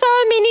only so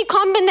many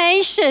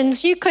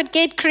combinations you could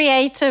get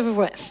creative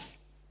with.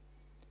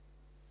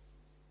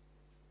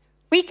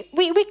 We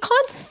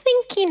can't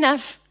think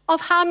enough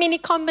of how many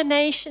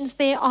combinations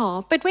there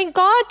are. But when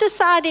God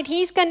decided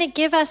he's going to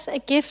give us a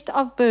gift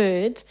of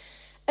birds,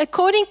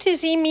 according to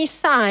Zimi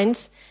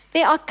science,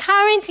 there are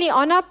currently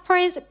on our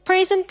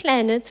present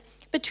planet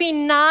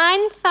between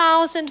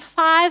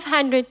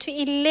 9,500 to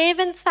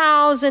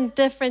 11,000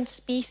 different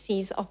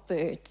species of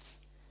birds.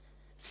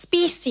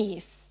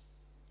 Species.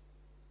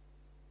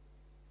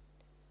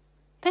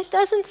 That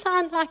doesn't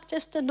sound like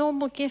just a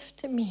normal gift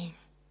to me.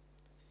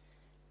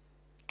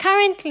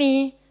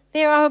 Currently,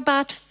 there are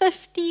about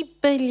 50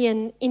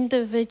 billion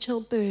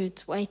individual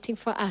birds waiting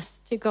for us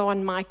to go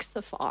on Mike's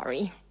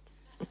safari.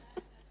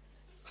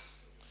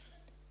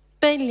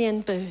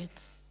 Billion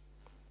birds.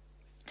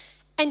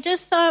 And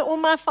just so all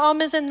my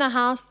farmers in the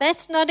house,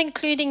 that's not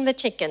including the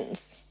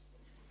chickens.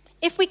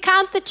 If we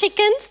count the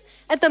chickens,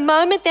 at the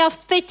moment there are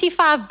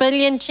 35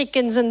 billion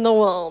chickens in the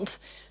world.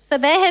 So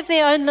they have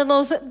their own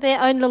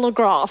little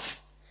graph.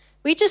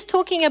 We're just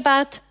talking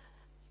about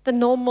the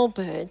normal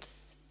birds.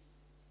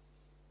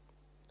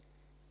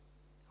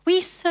 We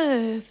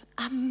serve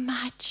a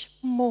much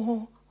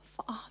more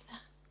Father.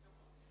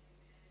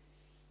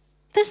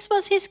 This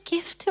was his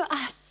gift to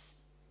us.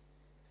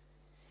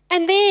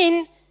 And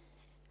then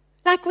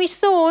Like we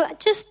saw,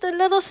 just the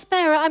little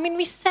sparrow. I mean,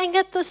 we sang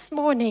it this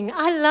morning.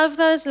 I love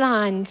those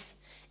lines.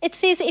 It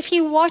says, if he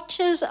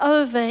watches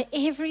over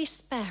every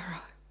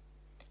sparrow,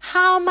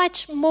 how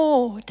much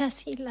more does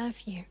he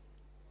love you?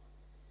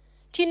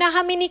 Do you know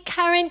how many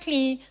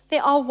currently?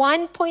 There are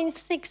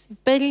 1.6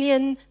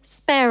 billion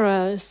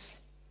sparrows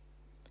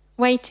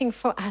waiting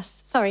for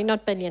us. Sorry,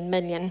 not billion,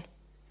 million.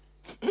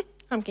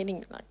 I'm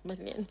getting like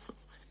million.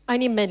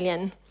 Only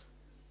million.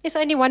 There's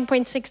only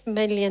 1.6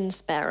 million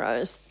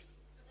sparrows.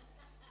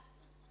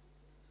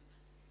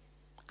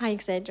 I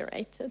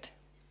exaggerated.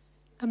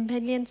 1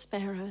 million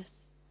sparrows.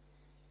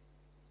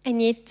 And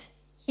yet,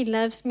 he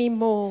loves me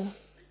more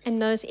and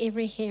knows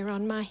every hair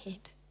on my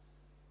head.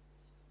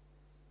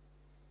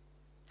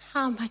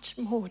 How much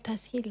more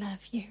does he love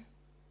you?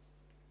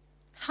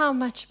 How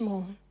much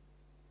more?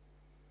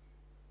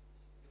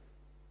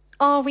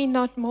 Are we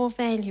not more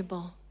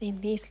valuable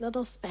than these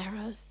little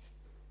sparrows?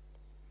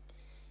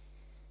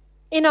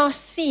 In our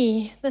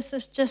sea, this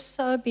is just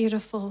so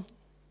beautiful,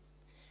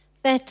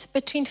 that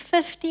between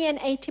 50 and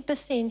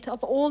 80%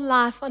 of all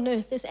life on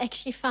earth is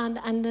actually found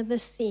under the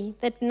sea,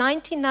 that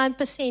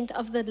 99%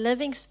 of the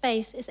living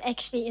space is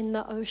actually in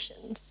the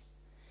oceans.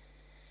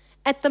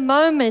 At the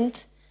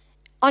moment,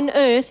 on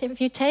earth,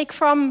 if you take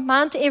from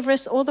Mount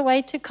Everest all the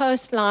way to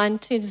coastline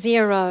to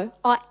zero,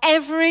 our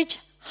average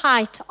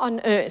height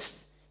on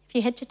earth, if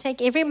you had to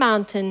take every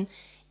mountain,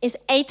 is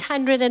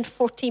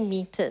 840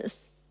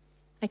 meters.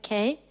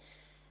 Okay?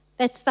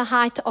 That's the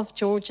height of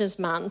George's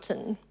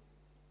mountain.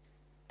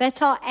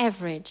 That's our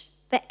average.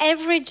 The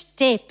average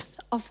depth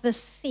of the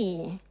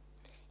sea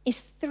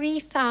is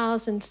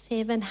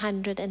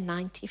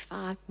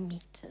 3,795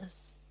 meters.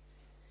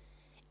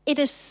 It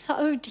is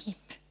so deep.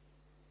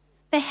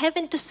 They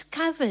haven't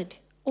discovered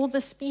all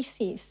the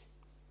species.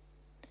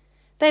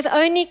 They've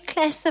only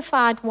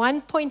classified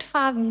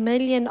 1.5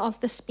 million of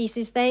the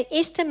species. They're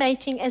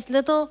estimating as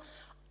little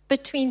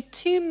between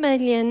 2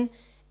 million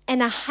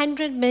and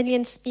 100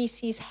 million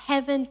species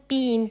haven't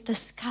been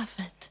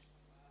discovered.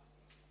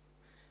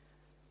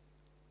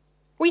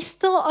 We're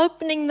still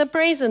opening the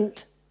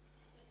present.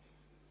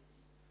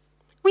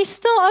 We're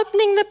still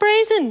opening the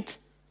present.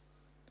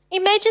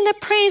 Imagine a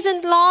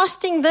present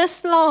lasting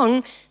this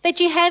long that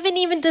you haven't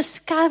even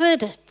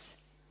discovered it.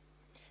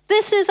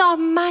 This is our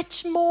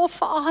much more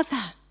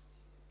Father.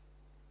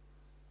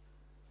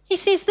 He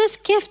says this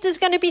gift is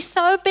going to be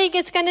so big,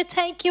 it's going to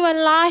take you a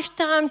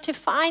lifetime to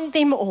find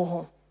them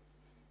all.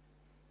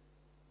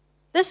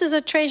 This is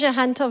a treasure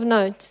hunt of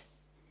note.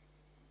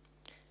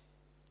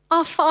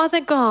 Our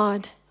Father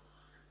God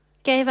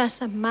gave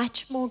us a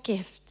much more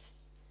gift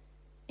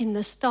in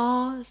the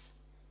stars,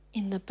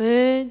 in the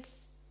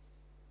birds,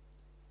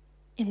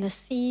 in the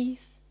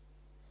seas.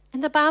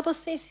 And the Bible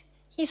says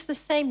he's the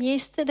same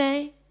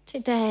yesterday,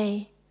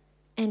 today,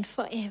 and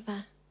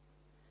forever.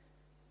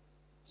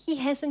 He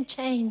hasn't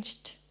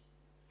changed.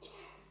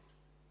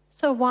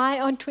 So why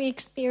aren't we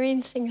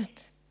experiencing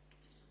it?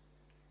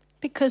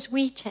 Because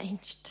we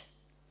changed.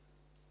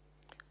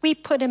 We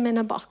put him in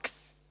a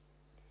box.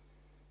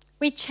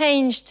 We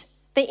changed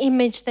the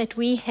image that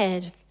we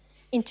had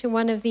into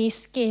one of these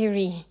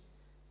scary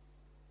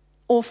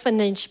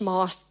orphanage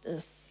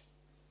masters.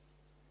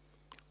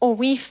 Or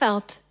we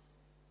felt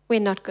we're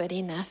not good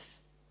enough.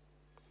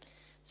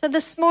 So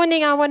this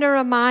morning I want to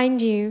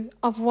remind you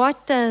of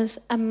what does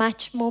a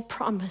much more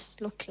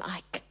promise look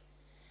like.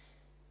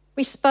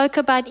 We spoke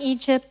about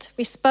Egypt.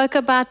 We spoke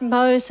about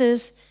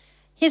Moses.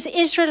 His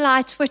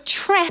Israelites were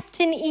trapped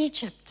in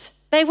Egypt.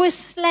 They were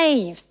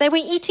slaves. They were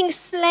eating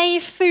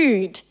slave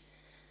food.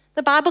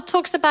 The Bible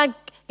talks about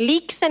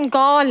leeks and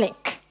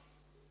garlic.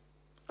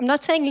 I'm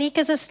not saying leek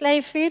is a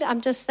slave food.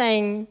 I'm just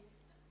saying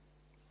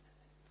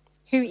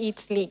who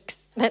eats leeks.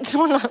 That's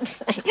all I'm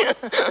saying.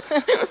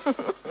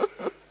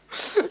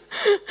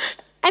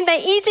 And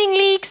they're eating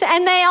leeks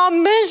and they are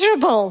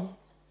miserable.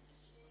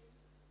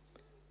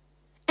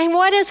 And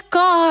what does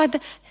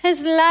God,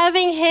 his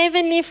loving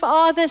heavenly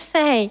Father,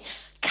 say?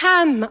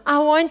 Come, I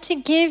want to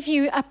give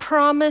you a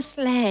promised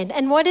land.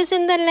 And what is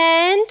in the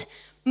land?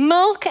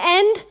 Milk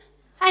and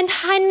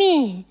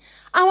honey.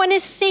 I want to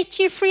set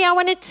you free. I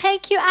want to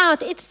take you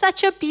out. It's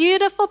such a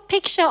beautiful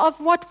picture of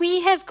what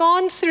we have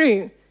gone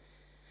through.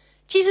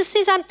 Jesus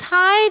says, I'm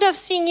tired of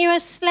seeing you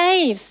as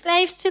slaves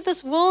to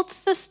this world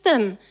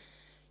system.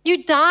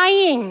 You're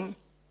dying.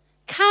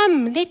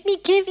 Come, let me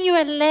give you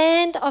a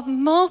land of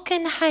milk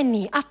and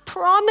honey. I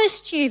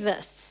promised you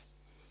this.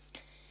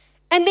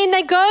 And then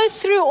they go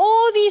through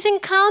all these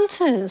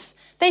encounters.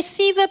 They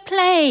see the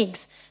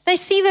plagues. They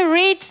see the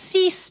Red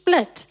Sea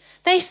split.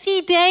 They see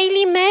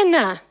daily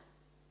manna.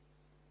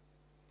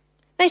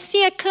 They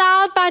see a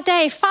cloud by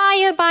day,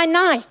 fire by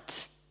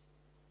night.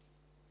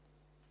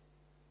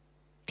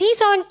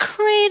 These are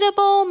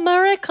incredible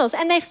miracles.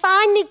 And they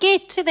finally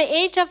get to the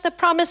edge of the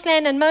promised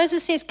land. And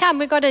Moses says, come,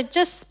 we've got to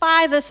just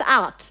spy this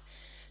out.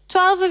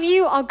 12 of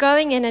you are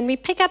going in. And we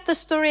pick up the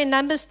story in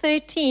Numbers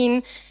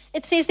 13.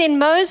 It says, then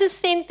Moses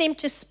sent them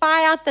to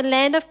spy out the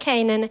land of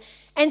Canaan.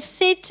 and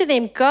said to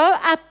them, go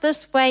up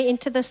this way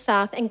into the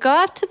south and go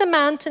up to the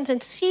mountains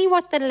and see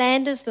what the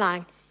land is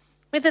like,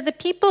 whether the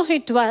people who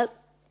dwell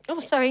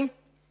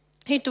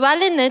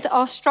in it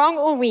are strong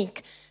or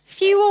weak,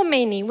 few or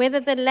many, whether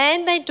the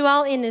land they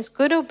dwell in is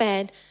good or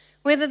bad,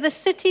 whether the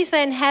cities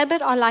they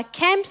inhabit are like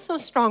camps or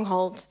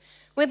strongholds,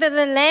 whether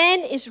the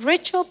land is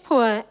rich or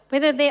poor,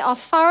 whether there are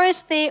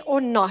forests there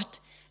or not.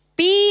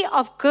 Be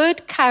of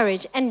good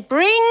courage and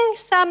bring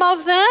some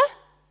of the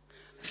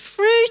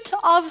fruit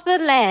of the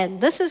land.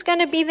 This is going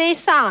to be their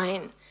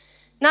sign.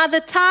 Now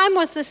the time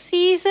was the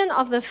season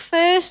of the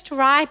first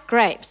ripe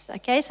grapes.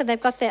 Okay, so they've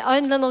got their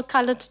own little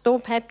colored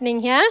storm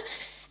happening here.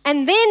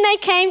 And then they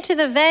came to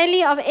the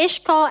valley of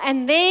Eshcol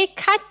and they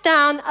cut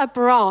down a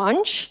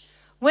branch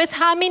with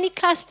how many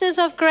clusters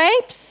of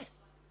grapes?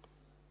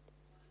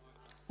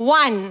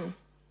 1.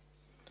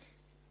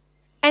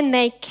 And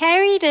they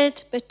carried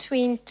it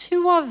between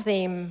 2 of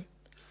them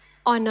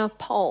on a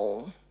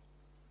pole.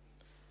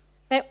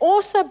 They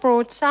also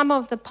brought some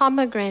of the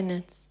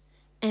pomegranates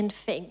and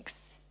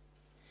figs.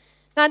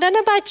 Now, I don't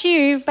know about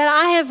you, but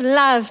I have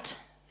loved,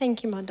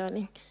 thank you, my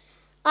darling,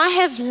 I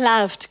have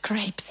loved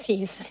grape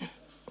season.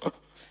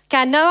 Okay,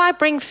 I know I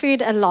bring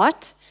food a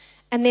lot,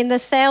 and then the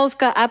sales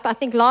go up. I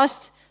think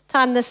last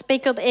time the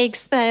speckled egg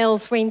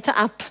sales went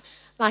up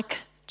like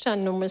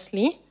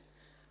ginormously.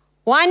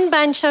 1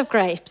 bunch of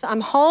grapes.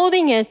 I'm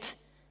holding it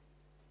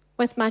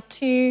with my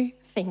 2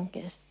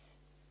 fingers.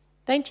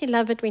 Don't you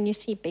love it when you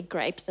see big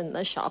grapes in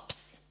the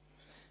shops?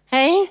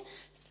 Hey?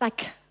 It's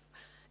like,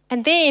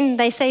 and then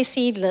they say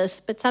seedless,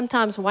 but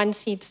sometimes 1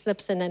 seed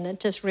slips in and it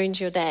just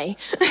ruins your day.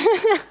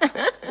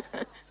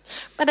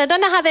 But I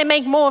don't know how they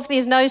make more if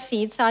there's no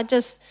seeds, so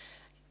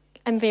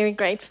I'm very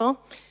grateful.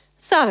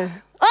 So,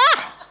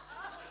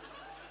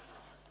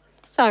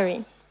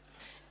 sorry,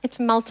 it's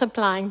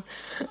multiplying.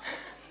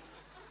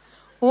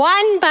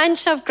 1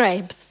 bunch of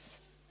grapes.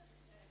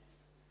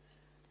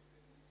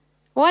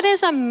 What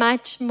does a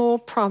much more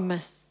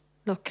promise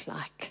look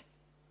like?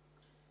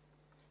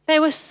 They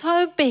were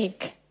so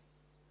big.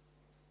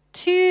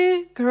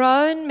 2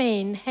 grown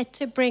men had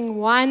to bring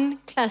 1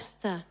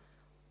 cluster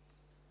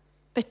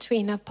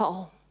between a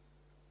pole.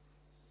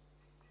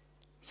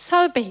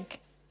 So big.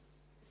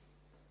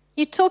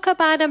 You talk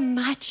about a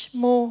much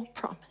more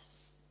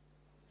promise.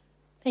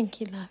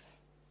 Thank you, love.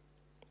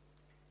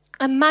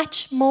 A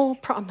much more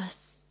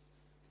promise.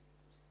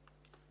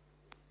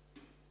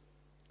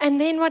 And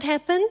then what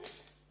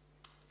happens?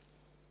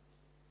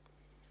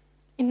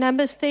 In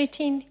Numbers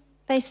 13,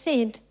 they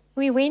said,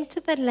 we went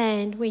to the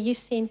land where you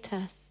sent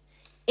us.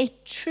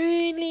 It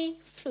truly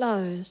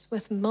flows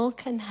with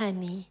milk and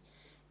honey,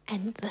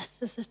 and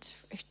this is its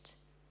fruit.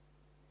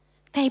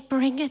 They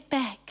bring it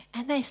back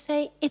and they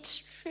say, it's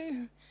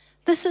true.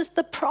 This is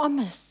the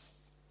promise.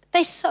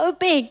 They're so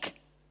big.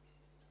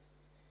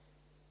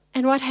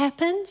 And what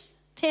happens?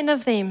 10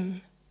 of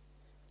them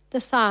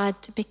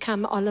decide to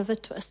become Oliver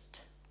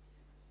Twist.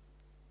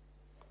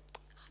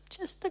 I'm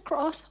just a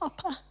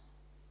grasshopper.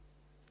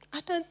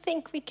 I don't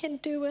think we can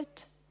do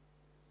it.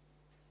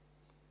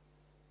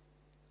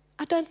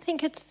 I don't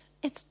think it's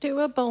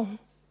doable.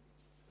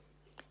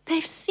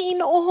 They've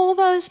seen all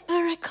those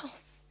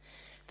miracles.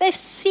 They've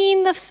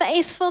seen the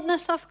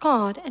faithfulness of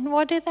God. And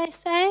what do they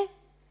say?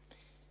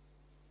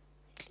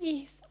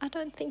 Please, I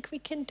don't think we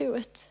can do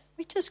it.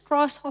 We're just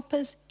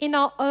grasshoppers in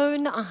our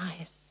own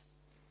eyes.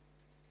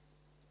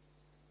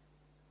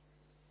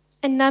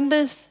 And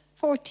Numbers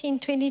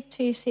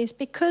 14:22 says,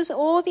 because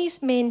all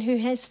these men who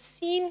have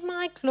seen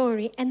my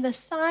glory and the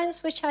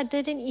signs which I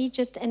did in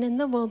Egypt and in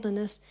the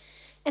wilderness,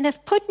 and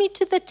have put me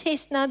to the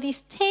test now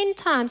these 10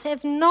 times,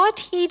 have not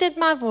heeded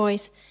my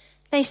voice,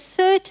 they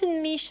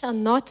certainly shall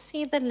not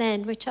see the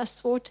land which I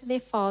swore to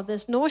their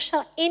fathers, nor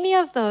shall any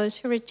of those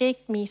who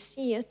reject me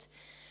see it.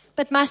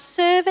 But my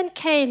servant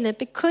Caleb,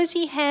 because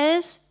he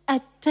has a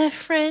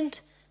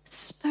different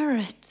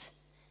spirit.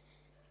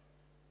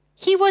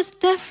 He was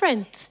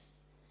different.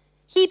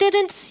 He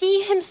didn't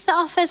see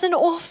himself as an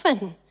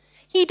orphan.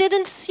 He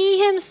didn't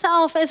see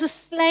himself as a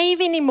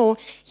slave anymore.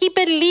 He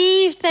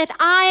believed that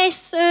I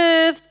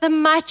serve the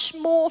much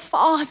more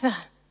Father.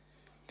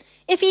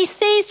 If he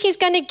says he's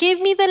going to give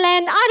me the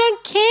land, I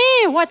don't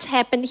care what's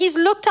happened. He's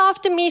looked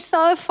after me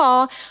so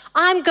far.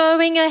 I'm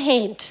going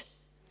ahead.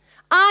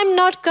 I'm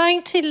not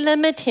going to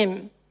limit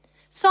him.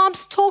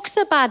 Psalms talks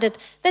about it,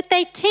 that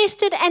they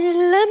tested and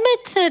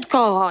limited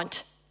God.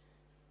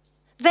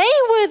 They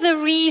were the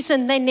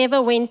reason they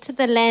never went to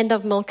the land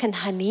of milk and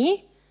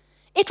honey.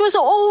 It was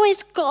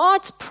always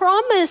God's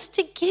promise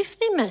to give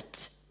them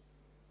it.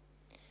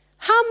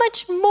 How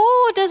much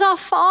more does our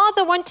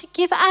Father want to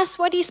give us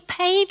what He's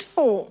paid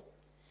for?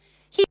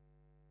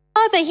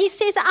 He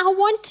says, I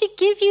want to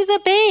give you the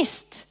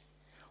best.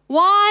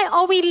 Why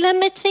are we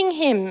limiting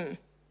Him?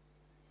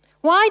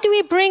 Why do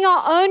we bring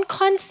our own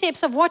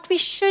concepts of what we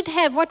should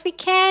have, what we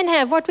can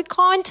have, what we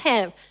can't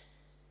have?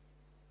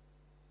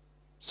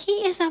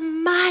 He is a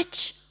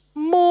much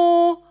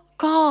more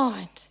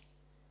God.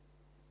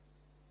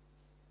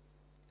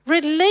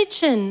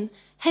 Religion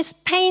has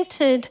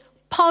painted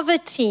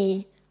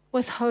poverty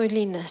with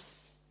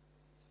holiness.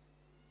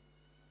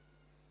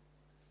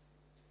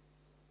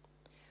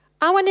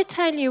 I want to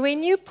tell you,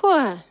 when you're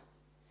poor,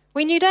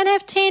 when you don't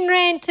have 10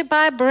 rand to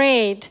buy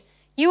bread,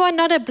 you are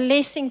not a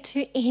blessing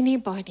to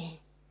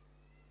anybody.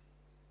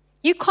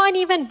 You can't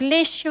even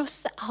bless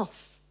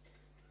yourself.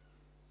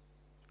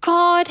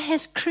 God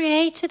has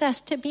created us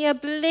to be a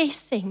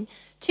blessing,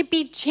 to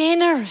be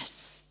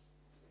generous,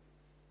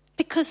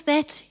 because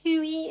that's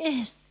who He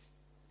is.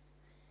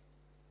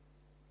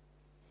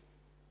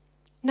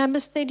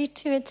 Numbers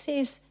 32, it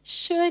says,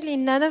 surely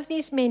none of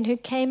these men who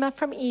came up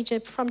from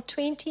Egypt from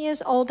 20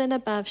 years old and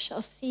above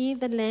shall see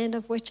the land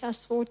of which I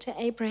swore to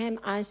Abraham,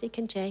 Isaac,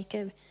 and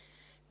Jacob,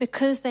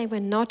 because they were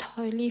not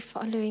wholly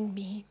following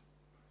me.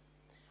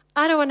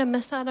 I don't want to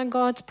miss out on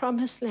God's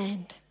promised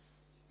land.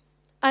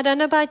 I don't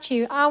know about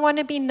you. I want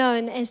to be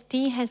known as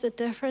Dee has a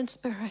different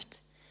spirit.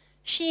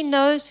 She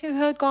knows who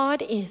her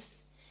God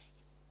is.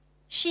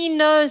 She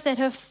knows that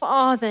her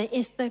Father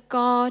is the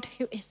God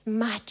who is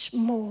much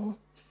more.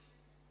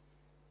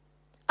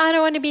 I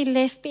don't want to be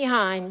left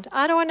behind.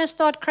 I don't want to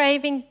start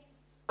craving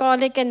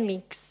garlic and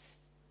leeks.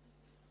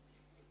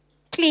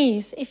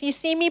 Please, if you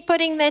see me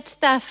putting that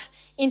stuff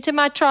into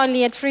my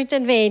trolley at Fruit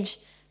and Veg,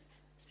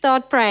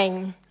 start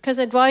praying, because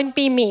it won't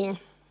be me.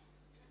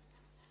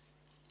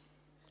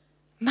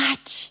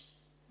 Much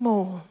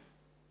more.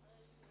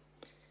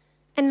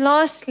 And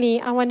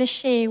lastly, I want to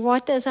share,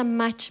 what does a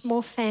much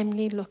more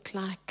family look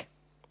like?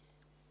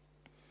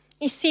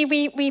 You see,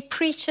 we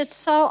preach it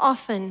so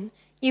often.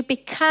 You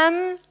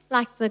become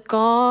like the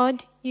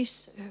God you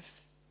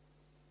serve.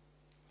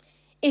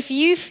 If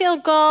you feel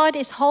God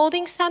is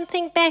holding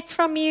something back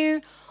from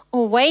you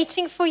or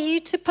waiting for you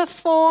to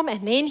perform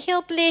and then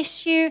He'll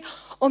bless you,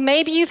 or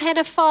maybe you've had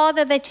a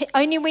father that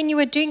only when you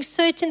were doing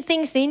certain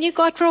things then you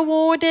got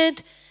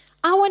rewarded,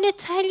 I want to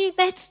tell you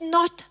that's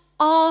not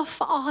our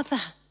Father.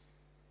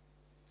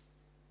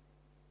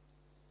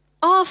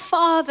 Our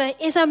Father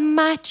is a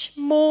much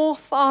more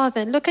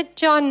Father. Look at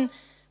John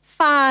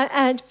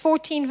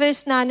 14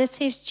 verse 9. It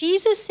says,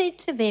 Jesus said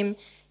to them,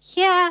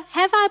 here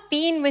have I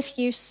been with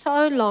you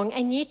so long,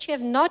 and yet you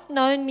have not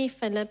known me,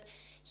 Philip.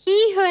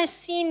 He who has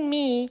seen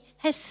me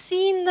has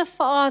seen the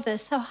Father.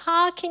 So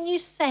how can you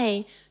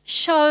say,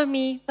 show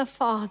me the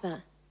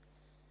Father?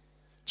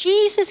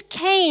 Jesus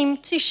came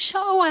to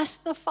show us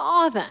the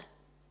Father.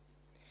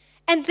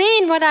 And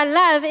then what I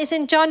love is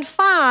in John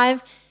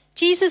 5,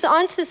 Jesus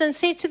answers and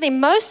said to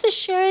them, most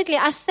assuredly,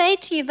 I say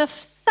to you, the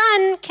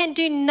Son can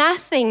do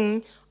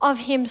nothing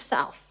of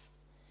himself.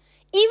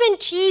 Even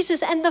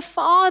Jesus and the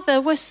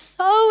Father were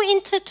so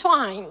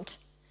intertwined.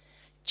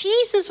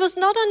 Jesus was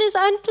not on his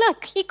own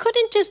pluck. He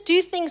couldn't just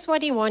do things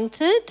what he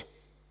wanted.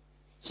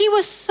 He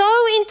was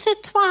so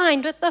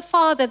intertwined with the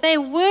Father. They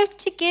worked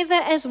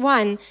together as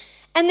one.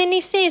 And then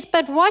he says,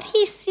 but what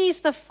he sees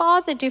the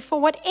Father do, for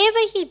whatever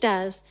he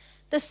does,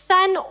 the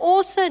Son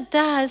also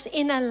does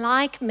in a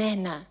like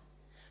manner.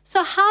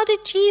 So how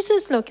did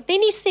Jesus look?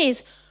 Then he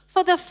says,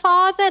 for the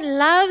Father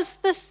loves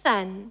the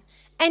Son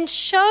and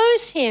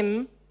shows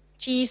him,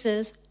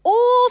 Jesus,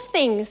 all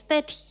things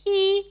that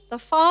he, the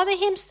Father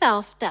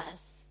himself,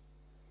 does.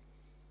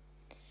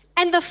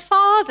 And the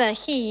Father,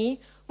 he,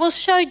 will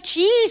show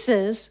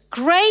Jesus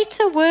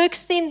greater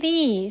works than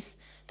these,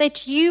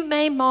 that you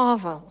may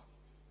marvel.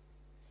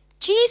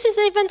 Jesus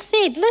even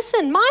said,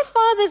 listen, my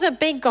Father's a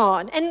big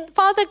God. And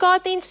Father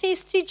God then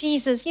says to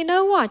Jesus, you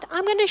know what?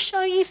 I'm going to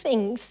show you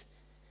things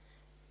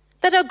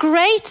that are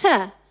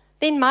greater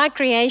than my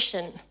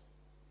creation.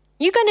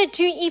 You're going to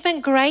do even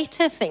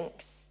greater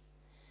things.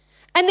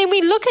 And then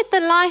we look at the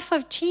life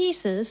of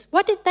Jesus.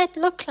 What did that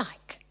look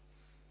like?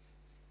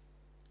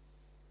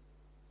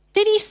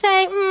 Did he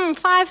say,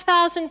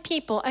 5,000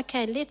 people?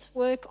 Okay, let's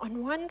work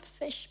on one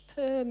fish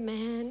per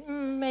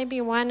man. Maybe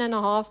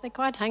 1.5. They're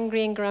quite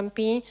hungry and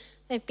grumpy.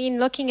 They've been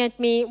looking at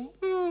me.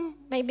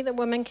 Maybe the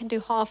woman can do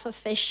half a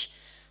fish.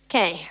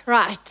 Okay,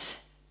 right.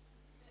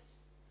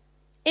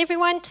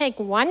 Everyone take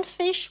one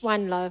fish,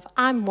 one loaf.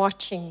 I'm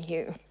watching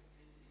you.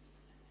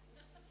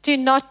 Do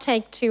not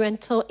take 2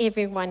 until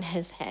everyone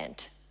has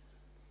had.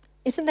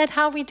 Isn't that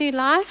how we do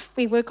life?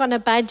 We work on a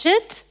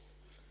budget.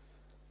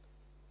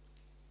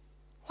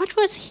 What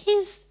was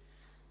his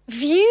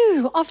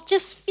view of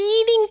just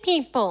feeding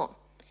people?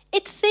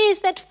 It says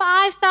that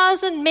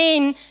 5,000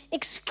 men,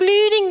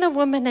 excluding the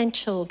women and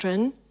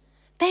children,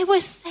 they were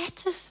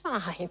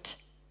satisfied.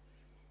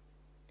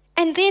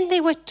 And then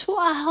there were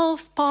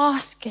 12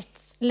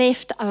 baskets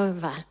left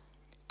over.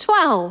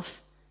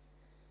 12.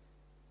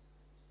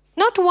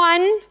 Not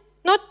 1,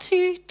 not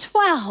 2,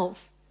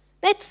 12.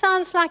 That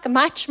sounds like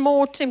much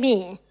more to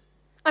me.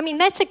 I mean,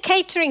 that's a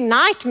catering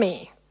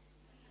nightmare.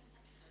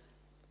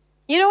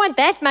 You don't want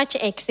that much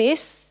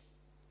excess.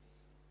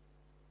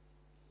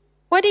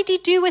 What did he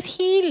do with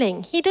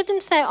healing? He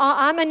didn't say,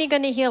 I'm only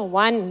going to heal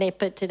one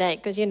leper today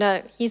because,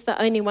 he's the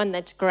only one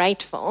that's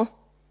grateful.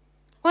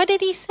 What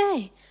did he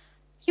say?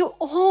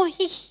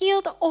 He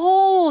healed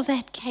all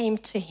that came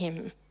to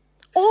him.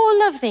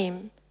 All of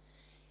them.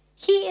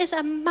 He is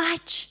a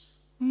much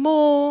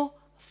more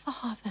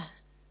Father.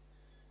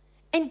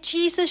 And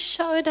Jesus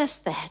showed us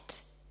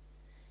that.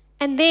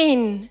 And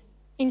then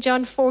in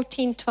John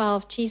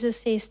 14:12,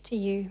 Jesus says to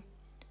you,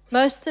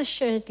 Most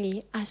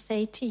assuredly, I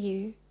say to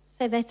you,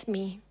 so that's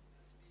me.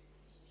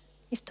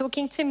 He's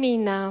talking to me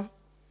now.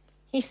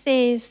 He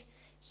says,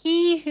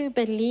 he who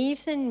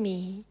believes in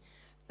me,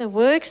 the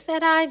works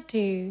that I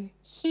do,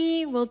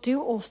 he will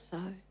do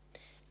also.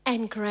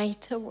 And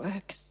greater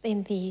works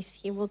than these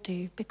he will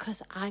do,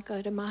 because I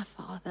go to my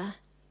Father.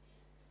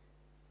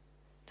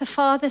 The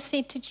Father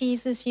said to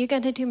Jesus, you're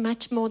going to do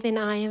much more than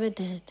I ever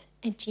did.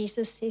 And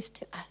Jesus says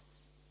to us,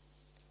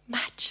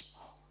 much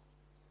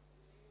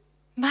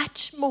more.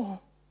 Much more.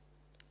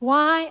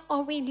 Why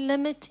are we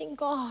limiting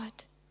God?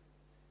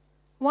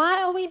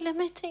 Why are we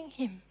limiting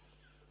him?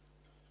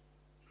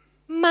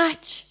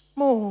 Much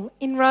more.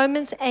 In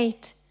Romans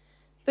 8,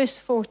 verse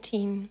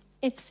 14,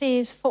 it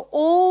says, for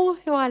all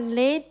who are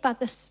led by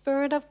the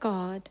Spirit of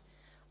God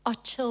are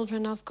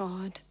children of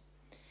God.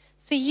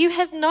 So you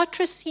have not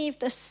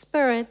received a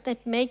spirit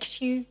that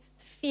makes you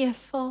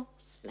fearful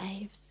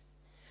slaves.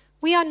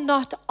 We are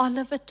not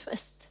Oliver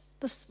Twist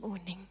this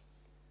morning.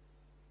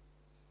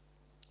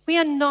 We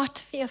are not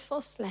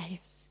fearful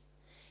slaves.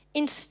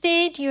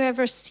 Instead, you have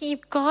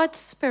received God's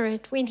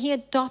Spirit when he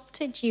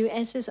adopted you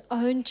as his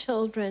own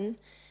children.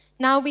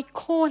 Now we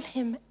call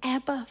him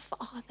Abba,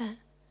 Father.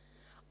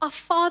 Our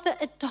Father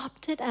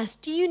adopted us.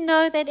 Do you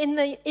know that in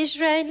the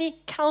Israeli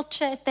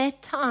culture at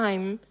that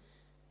time,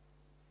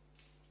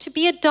 to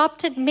be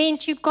adopted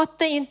meant you got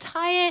the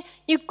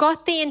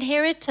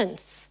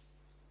inheritance.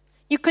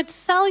 You could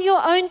sell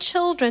your own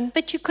children,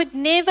 but you could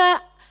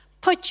never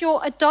put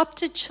your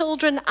adopted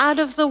children out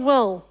of the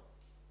will.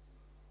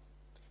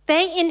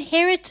 They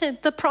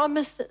inherited the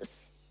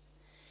promises.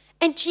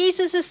 And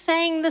Jesus is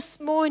saying this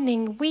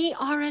morning, we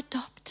are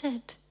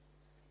adopted.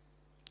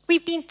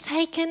 We've been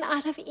taken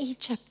out of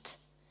Egypt.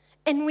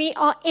 And we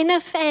are in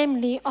a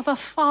family of a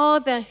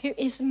Father who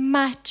is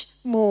much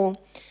more.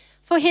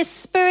 For his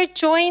Spirit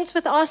joins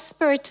with our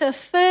spirit to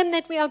affirm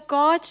that we are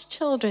God's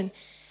children.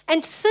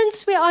 And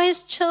since we are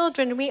his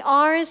children, we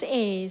are his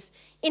heirs.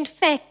 In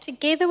fact,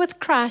 together with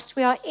Christ,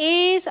 we are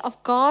heirs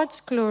of God's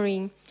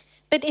glory.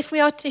 But if we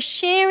are to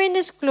share in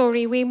his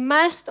glory, we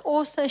must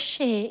also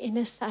share in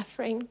his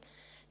suffering.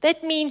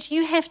 That means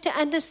you have to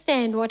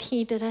understand what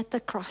he did at the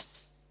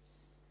cross.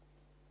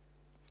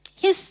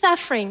 His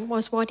suffering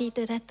was what he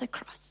did at the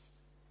cross,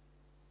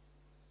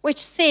 which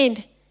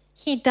said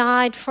he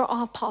died for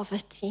our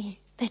poverty,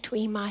 that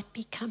we might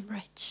become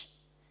rich.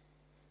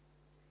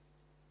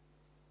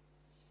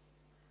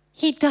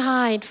 He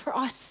died for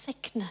our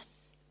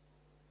sickness,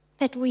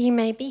 that we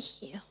may be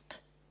healed.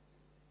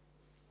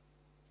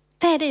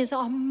 That is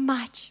our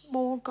much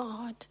more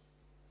God.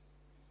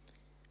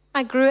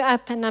 I grew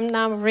up, and I'm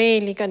now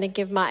really going to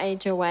give my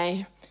age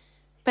away,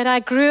 but I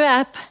grew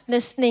up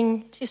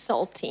listening to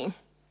Salty.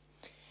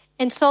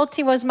 And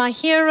Salty was my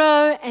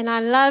hero, and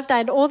I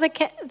had all the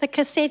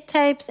cassette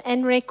tapes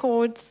and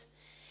records,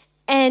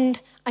 and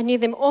I knew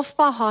them off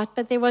by heart.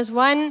 But there was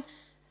one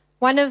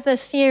of the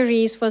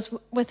series was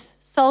with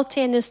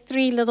Salty and his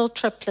 3 little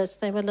triplets.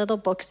 They were little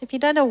books. If you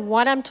don't know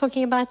what I'm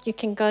talking about, you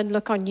can go and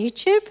look on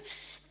YouTube,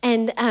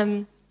 and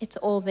it's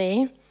all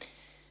there.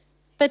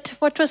 But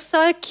what was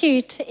so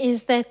cute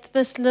is that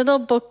this little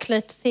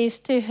booklet says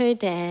to her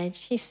dad,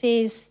 she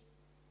says,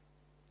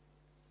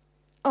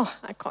 oh,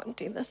 I can't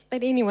do this,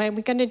 but anyway,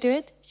 we're going to do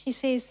it. She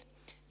says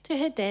to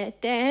her dad,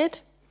 Dad,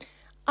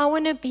 I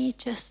want to be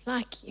just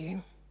like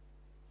you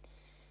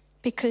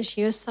because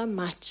you're so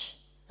much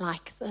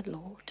like the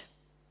Lord.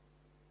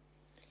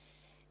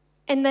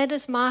 And that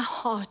is my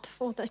heart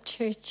for the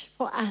church,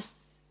 for us,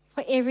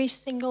 for every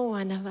single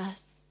one of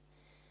us.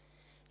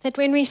 That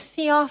when we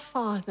see our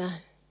Father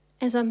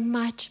as a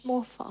much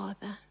more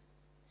Father,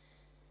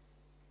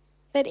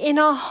 that in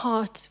our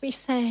hearts we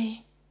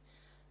say,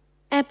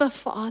 Abba,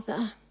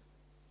 Father,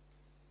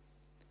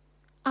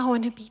 I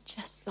want to be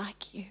just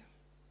like you.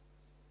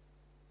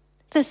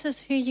 This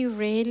is who you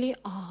really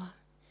are.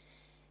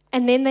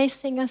 And then they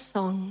sing a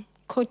song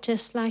called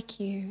Just Like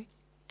You.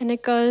 And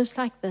it goes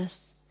like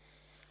this.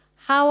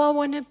 How I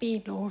want to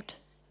be, Lord,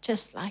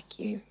 just like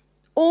you.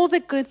 All the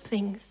good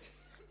things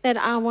that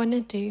I want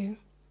to do.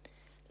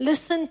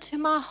 Listen to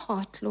my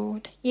heart,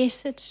 Lord.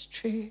 Yes, it's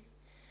true.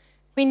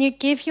 When you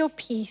give your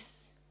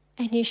peace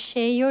and you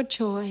share your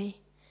joy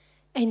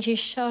and you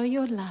show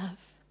your love,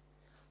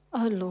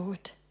 oh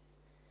Lord,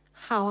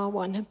 how I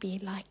want to be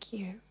like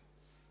you.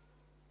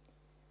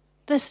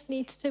 This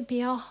needs to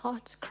be our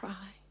heart's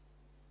cry.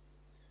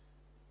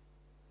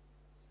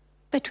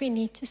 But we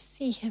need to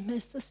see him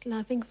as this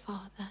loving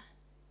Father,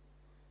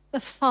 the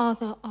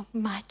Father of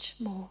much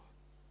more.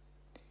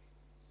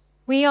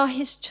 We are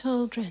his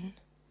children,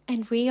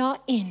 and we are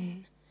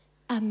in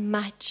a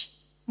much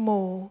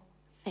more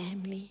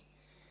family.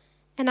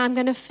 And I'm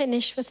going to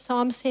finish with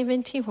Psalm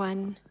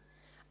 71.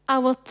 I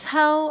will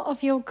tell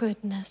of your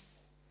goodness.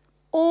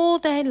 All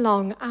day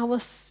long I will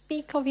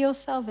speak of your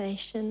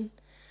salvation,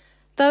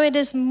 though it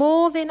is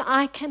more than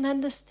I can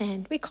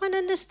understand. We can't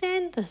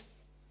understand this.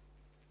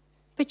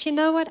 But you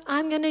know what?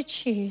 I'm going to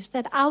choose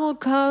that I will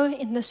go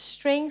in the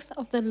strength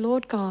of the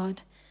Lord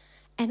God,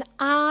 and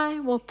I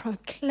will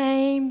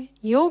proclaim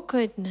your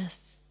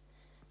goodness,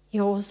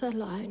 yours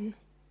alone.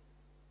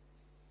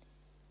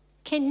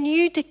 Can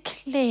you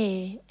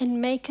declare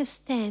and make a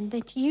stand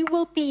that you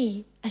will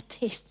be a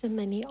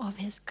testimony of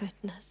his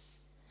goodness?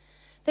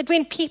 That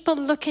when people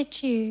look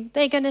at you,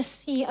 they're going to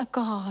see a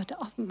God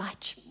of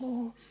much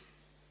more.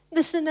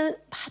 This isn't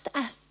about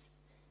us.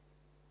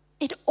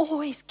 It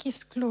always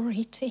gives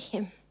glory to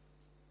him.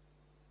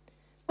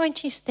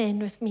 Won't you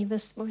stand with me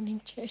this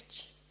morning,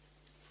 church?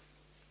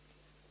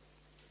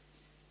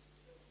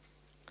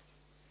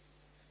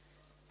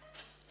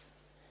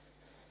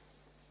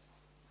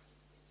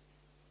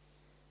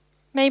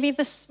 Maybe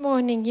this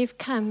morning you've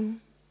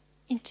come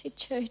into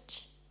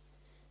church.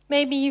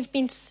 Maybe you've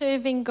been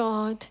serving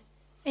God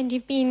and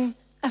you've been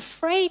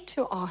afraid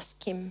to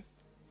ask him.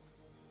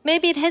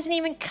 Maybe it hasn't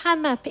even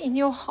come up in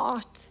your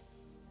heart.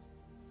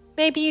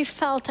 Maybe you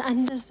felt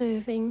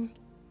undeserving.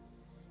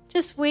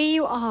 Just where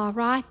you are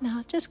right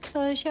now, just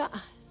close your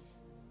eyes.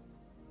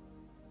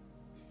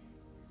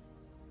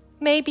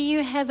 Maybe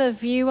you have a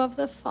view of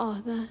the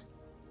Father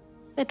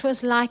that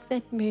was like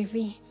that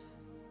movie.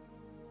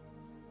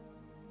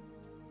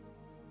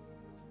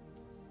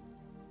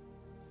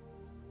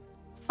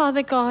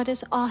 Father God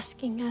is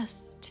asking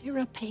us to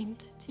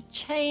repent, to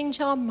change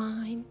our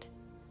mind,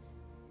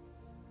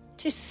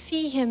 to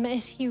see him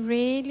as he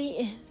really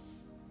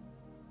is.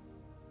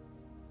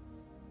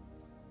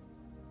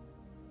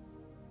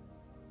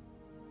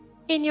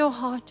 In your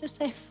heart, just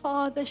say,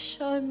 Father,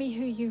 show me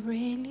who you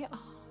really are.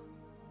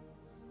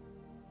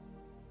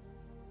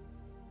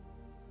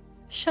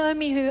 Show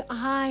me who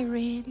I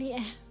really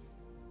am.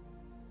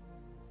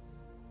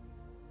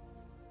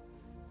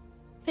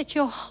 That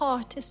your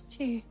heart is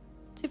to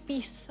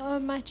be so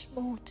much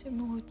more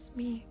towards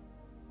me.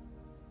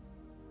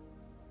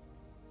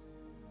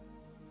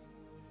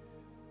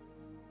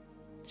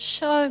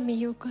 Show me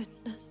your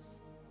goodness.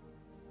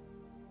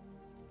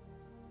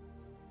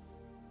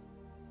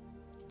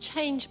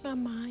 Change my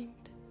mind.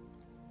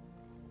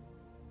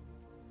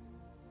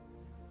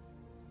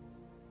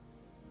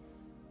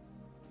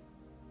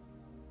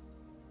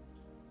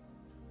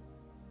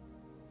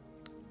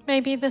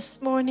 Maybe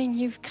this morning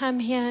you've come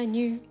here and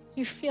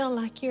you feel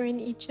like you're in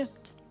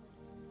Egypt.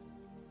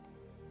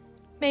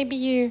 Maybe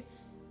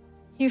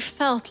you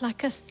felt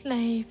like a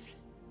slave.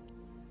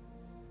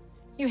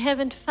 You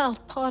haven't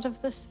felt part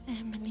of this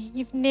family.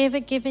 You've never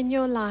given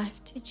your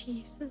life to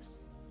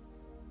Jesus.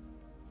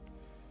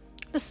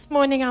 This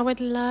morning I would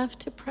love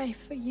to pray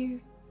for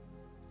you.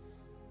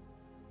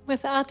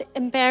 Without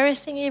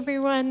embarrassing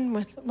everyone,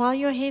 while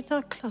your heads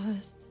are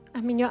closed.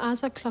 Your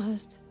eyes are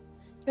closed.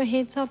 Your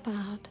heads are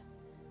bowed.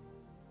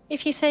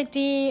 If you say,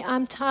 Dee,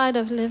 I'm tired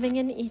of living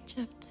in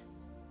Egypt.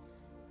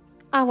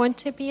 I want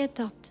to be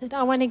adopted.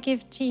 I want to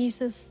give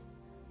Jesus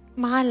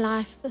my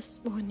life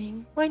this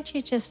morning. Won't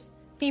you just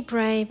be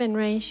brave and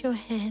raise your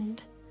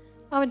hand?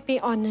 I would be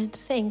honored.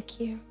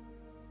 Thank you.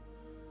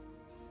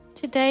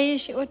 Today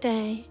is your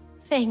day.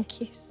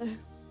 Thank you, sir.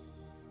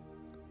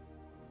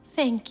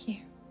 Thank you.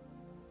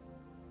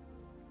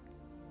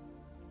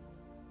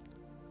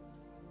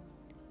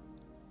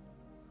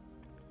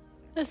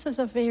 This is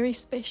a very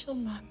special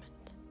moment.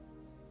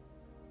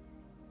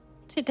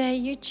 Today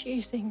you're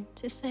choosing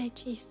to say,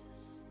 Jesus,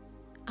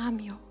 I'm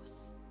yours.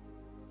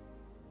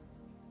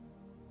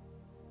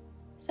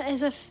 So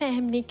as a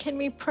family, can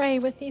we pray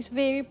with these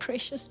very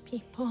precious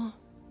people?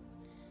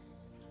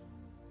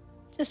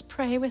 Just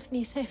pray with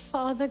me. Say,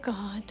 Father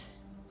God,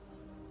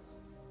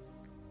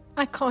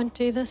 I can't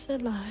do this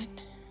alone.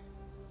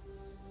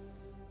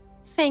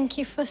 Thank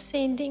you for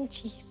sending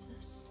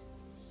Jesus.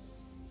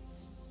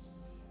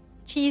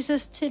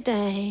 Jesus,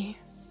 today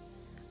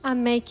I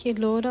make you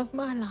Lord of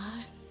my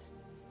life.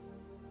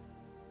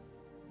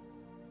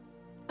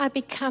 I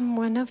become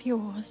one of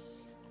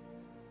yours.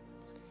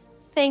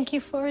 Thank you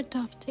for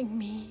adopting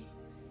me.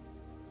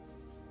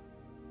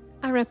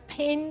 I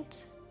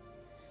repent,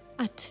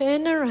 I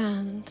turn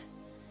around,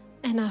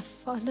 and I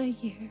follow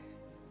you.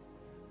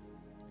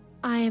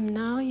 I am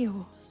now yours.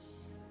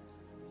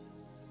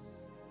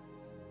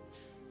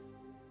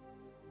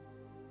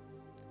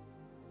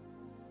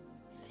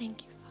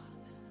 Thank you,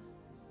 Father.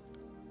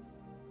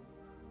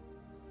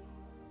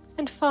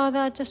 And Father,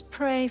 I just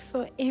pray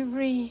for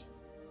every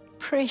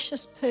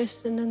precious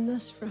person in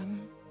this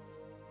room,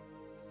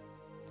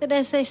 that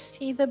as they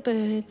see the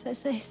birds,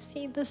 as they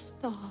see the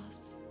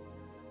stars,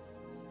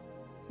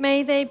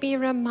 may they be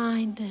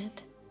reminded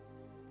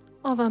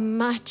of a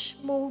much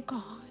more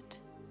God.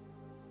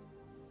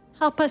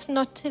 Help us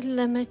not to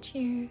limit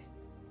you.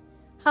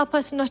 Help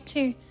us not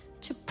to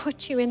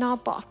put you in our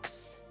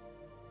box,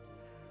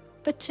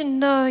 but to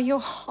know your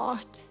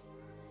heart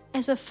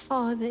as a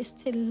father is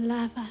to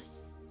love us.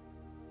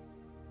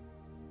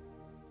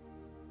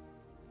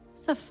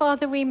 So,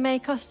 Father, we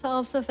make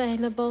ourselves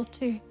available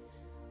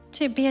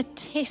to be a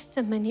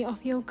testimony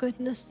of your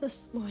goodness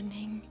this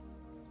morning.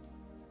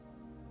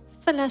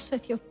 Fill us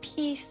with your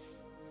peace,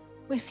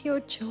 with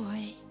your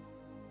joy.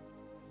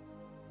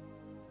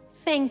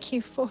 Thank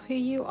you for who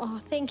you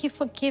are. Thank you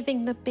for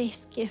giving the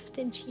best gift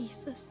in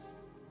Jesus.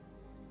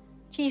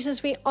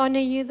 Jesus, we honor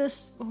you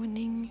this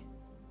morning.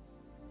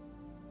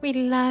 We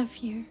love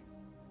you.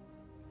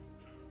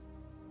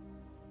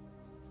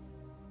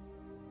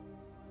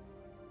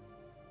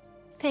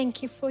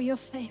 Thank you for your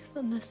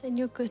faithfulness and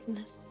your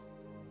goodness.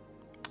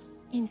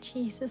 In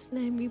Jesus'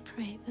 name we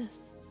pray this.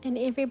 And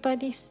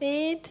everybody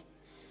said,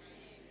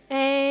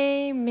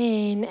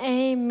 amen,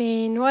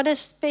 amen. What a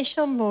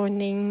special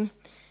morning.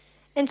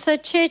 And so,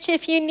 church,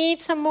 if you need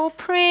some more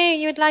prayer,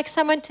 you'd like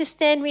someone to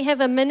stand, we have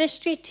a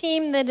ministry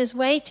team that is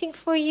waiting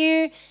for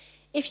you.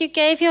 If you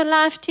gave your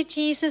life to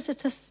Jesus,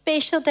 it's a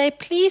special day.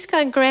 Please go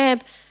and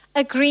grab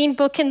a green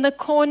book in the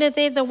corner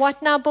there. The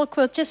What Now book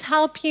will just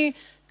help you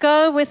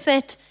go with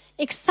that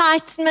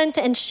excitement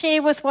and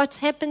share with what's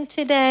happened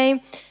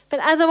today. But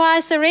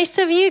otherwise, the rest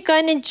of you, go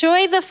and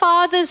enjoy the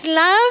Father's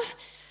love.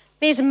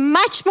 There's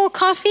much more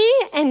coffee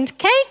and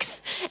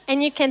cakes,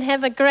 and you can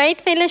have a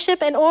great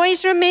fellowship. And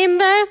always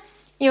remember,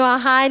 you are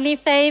highly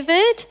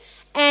favored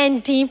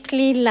and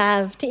deeply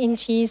loved in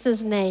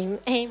Jesus' name.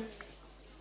 Amen.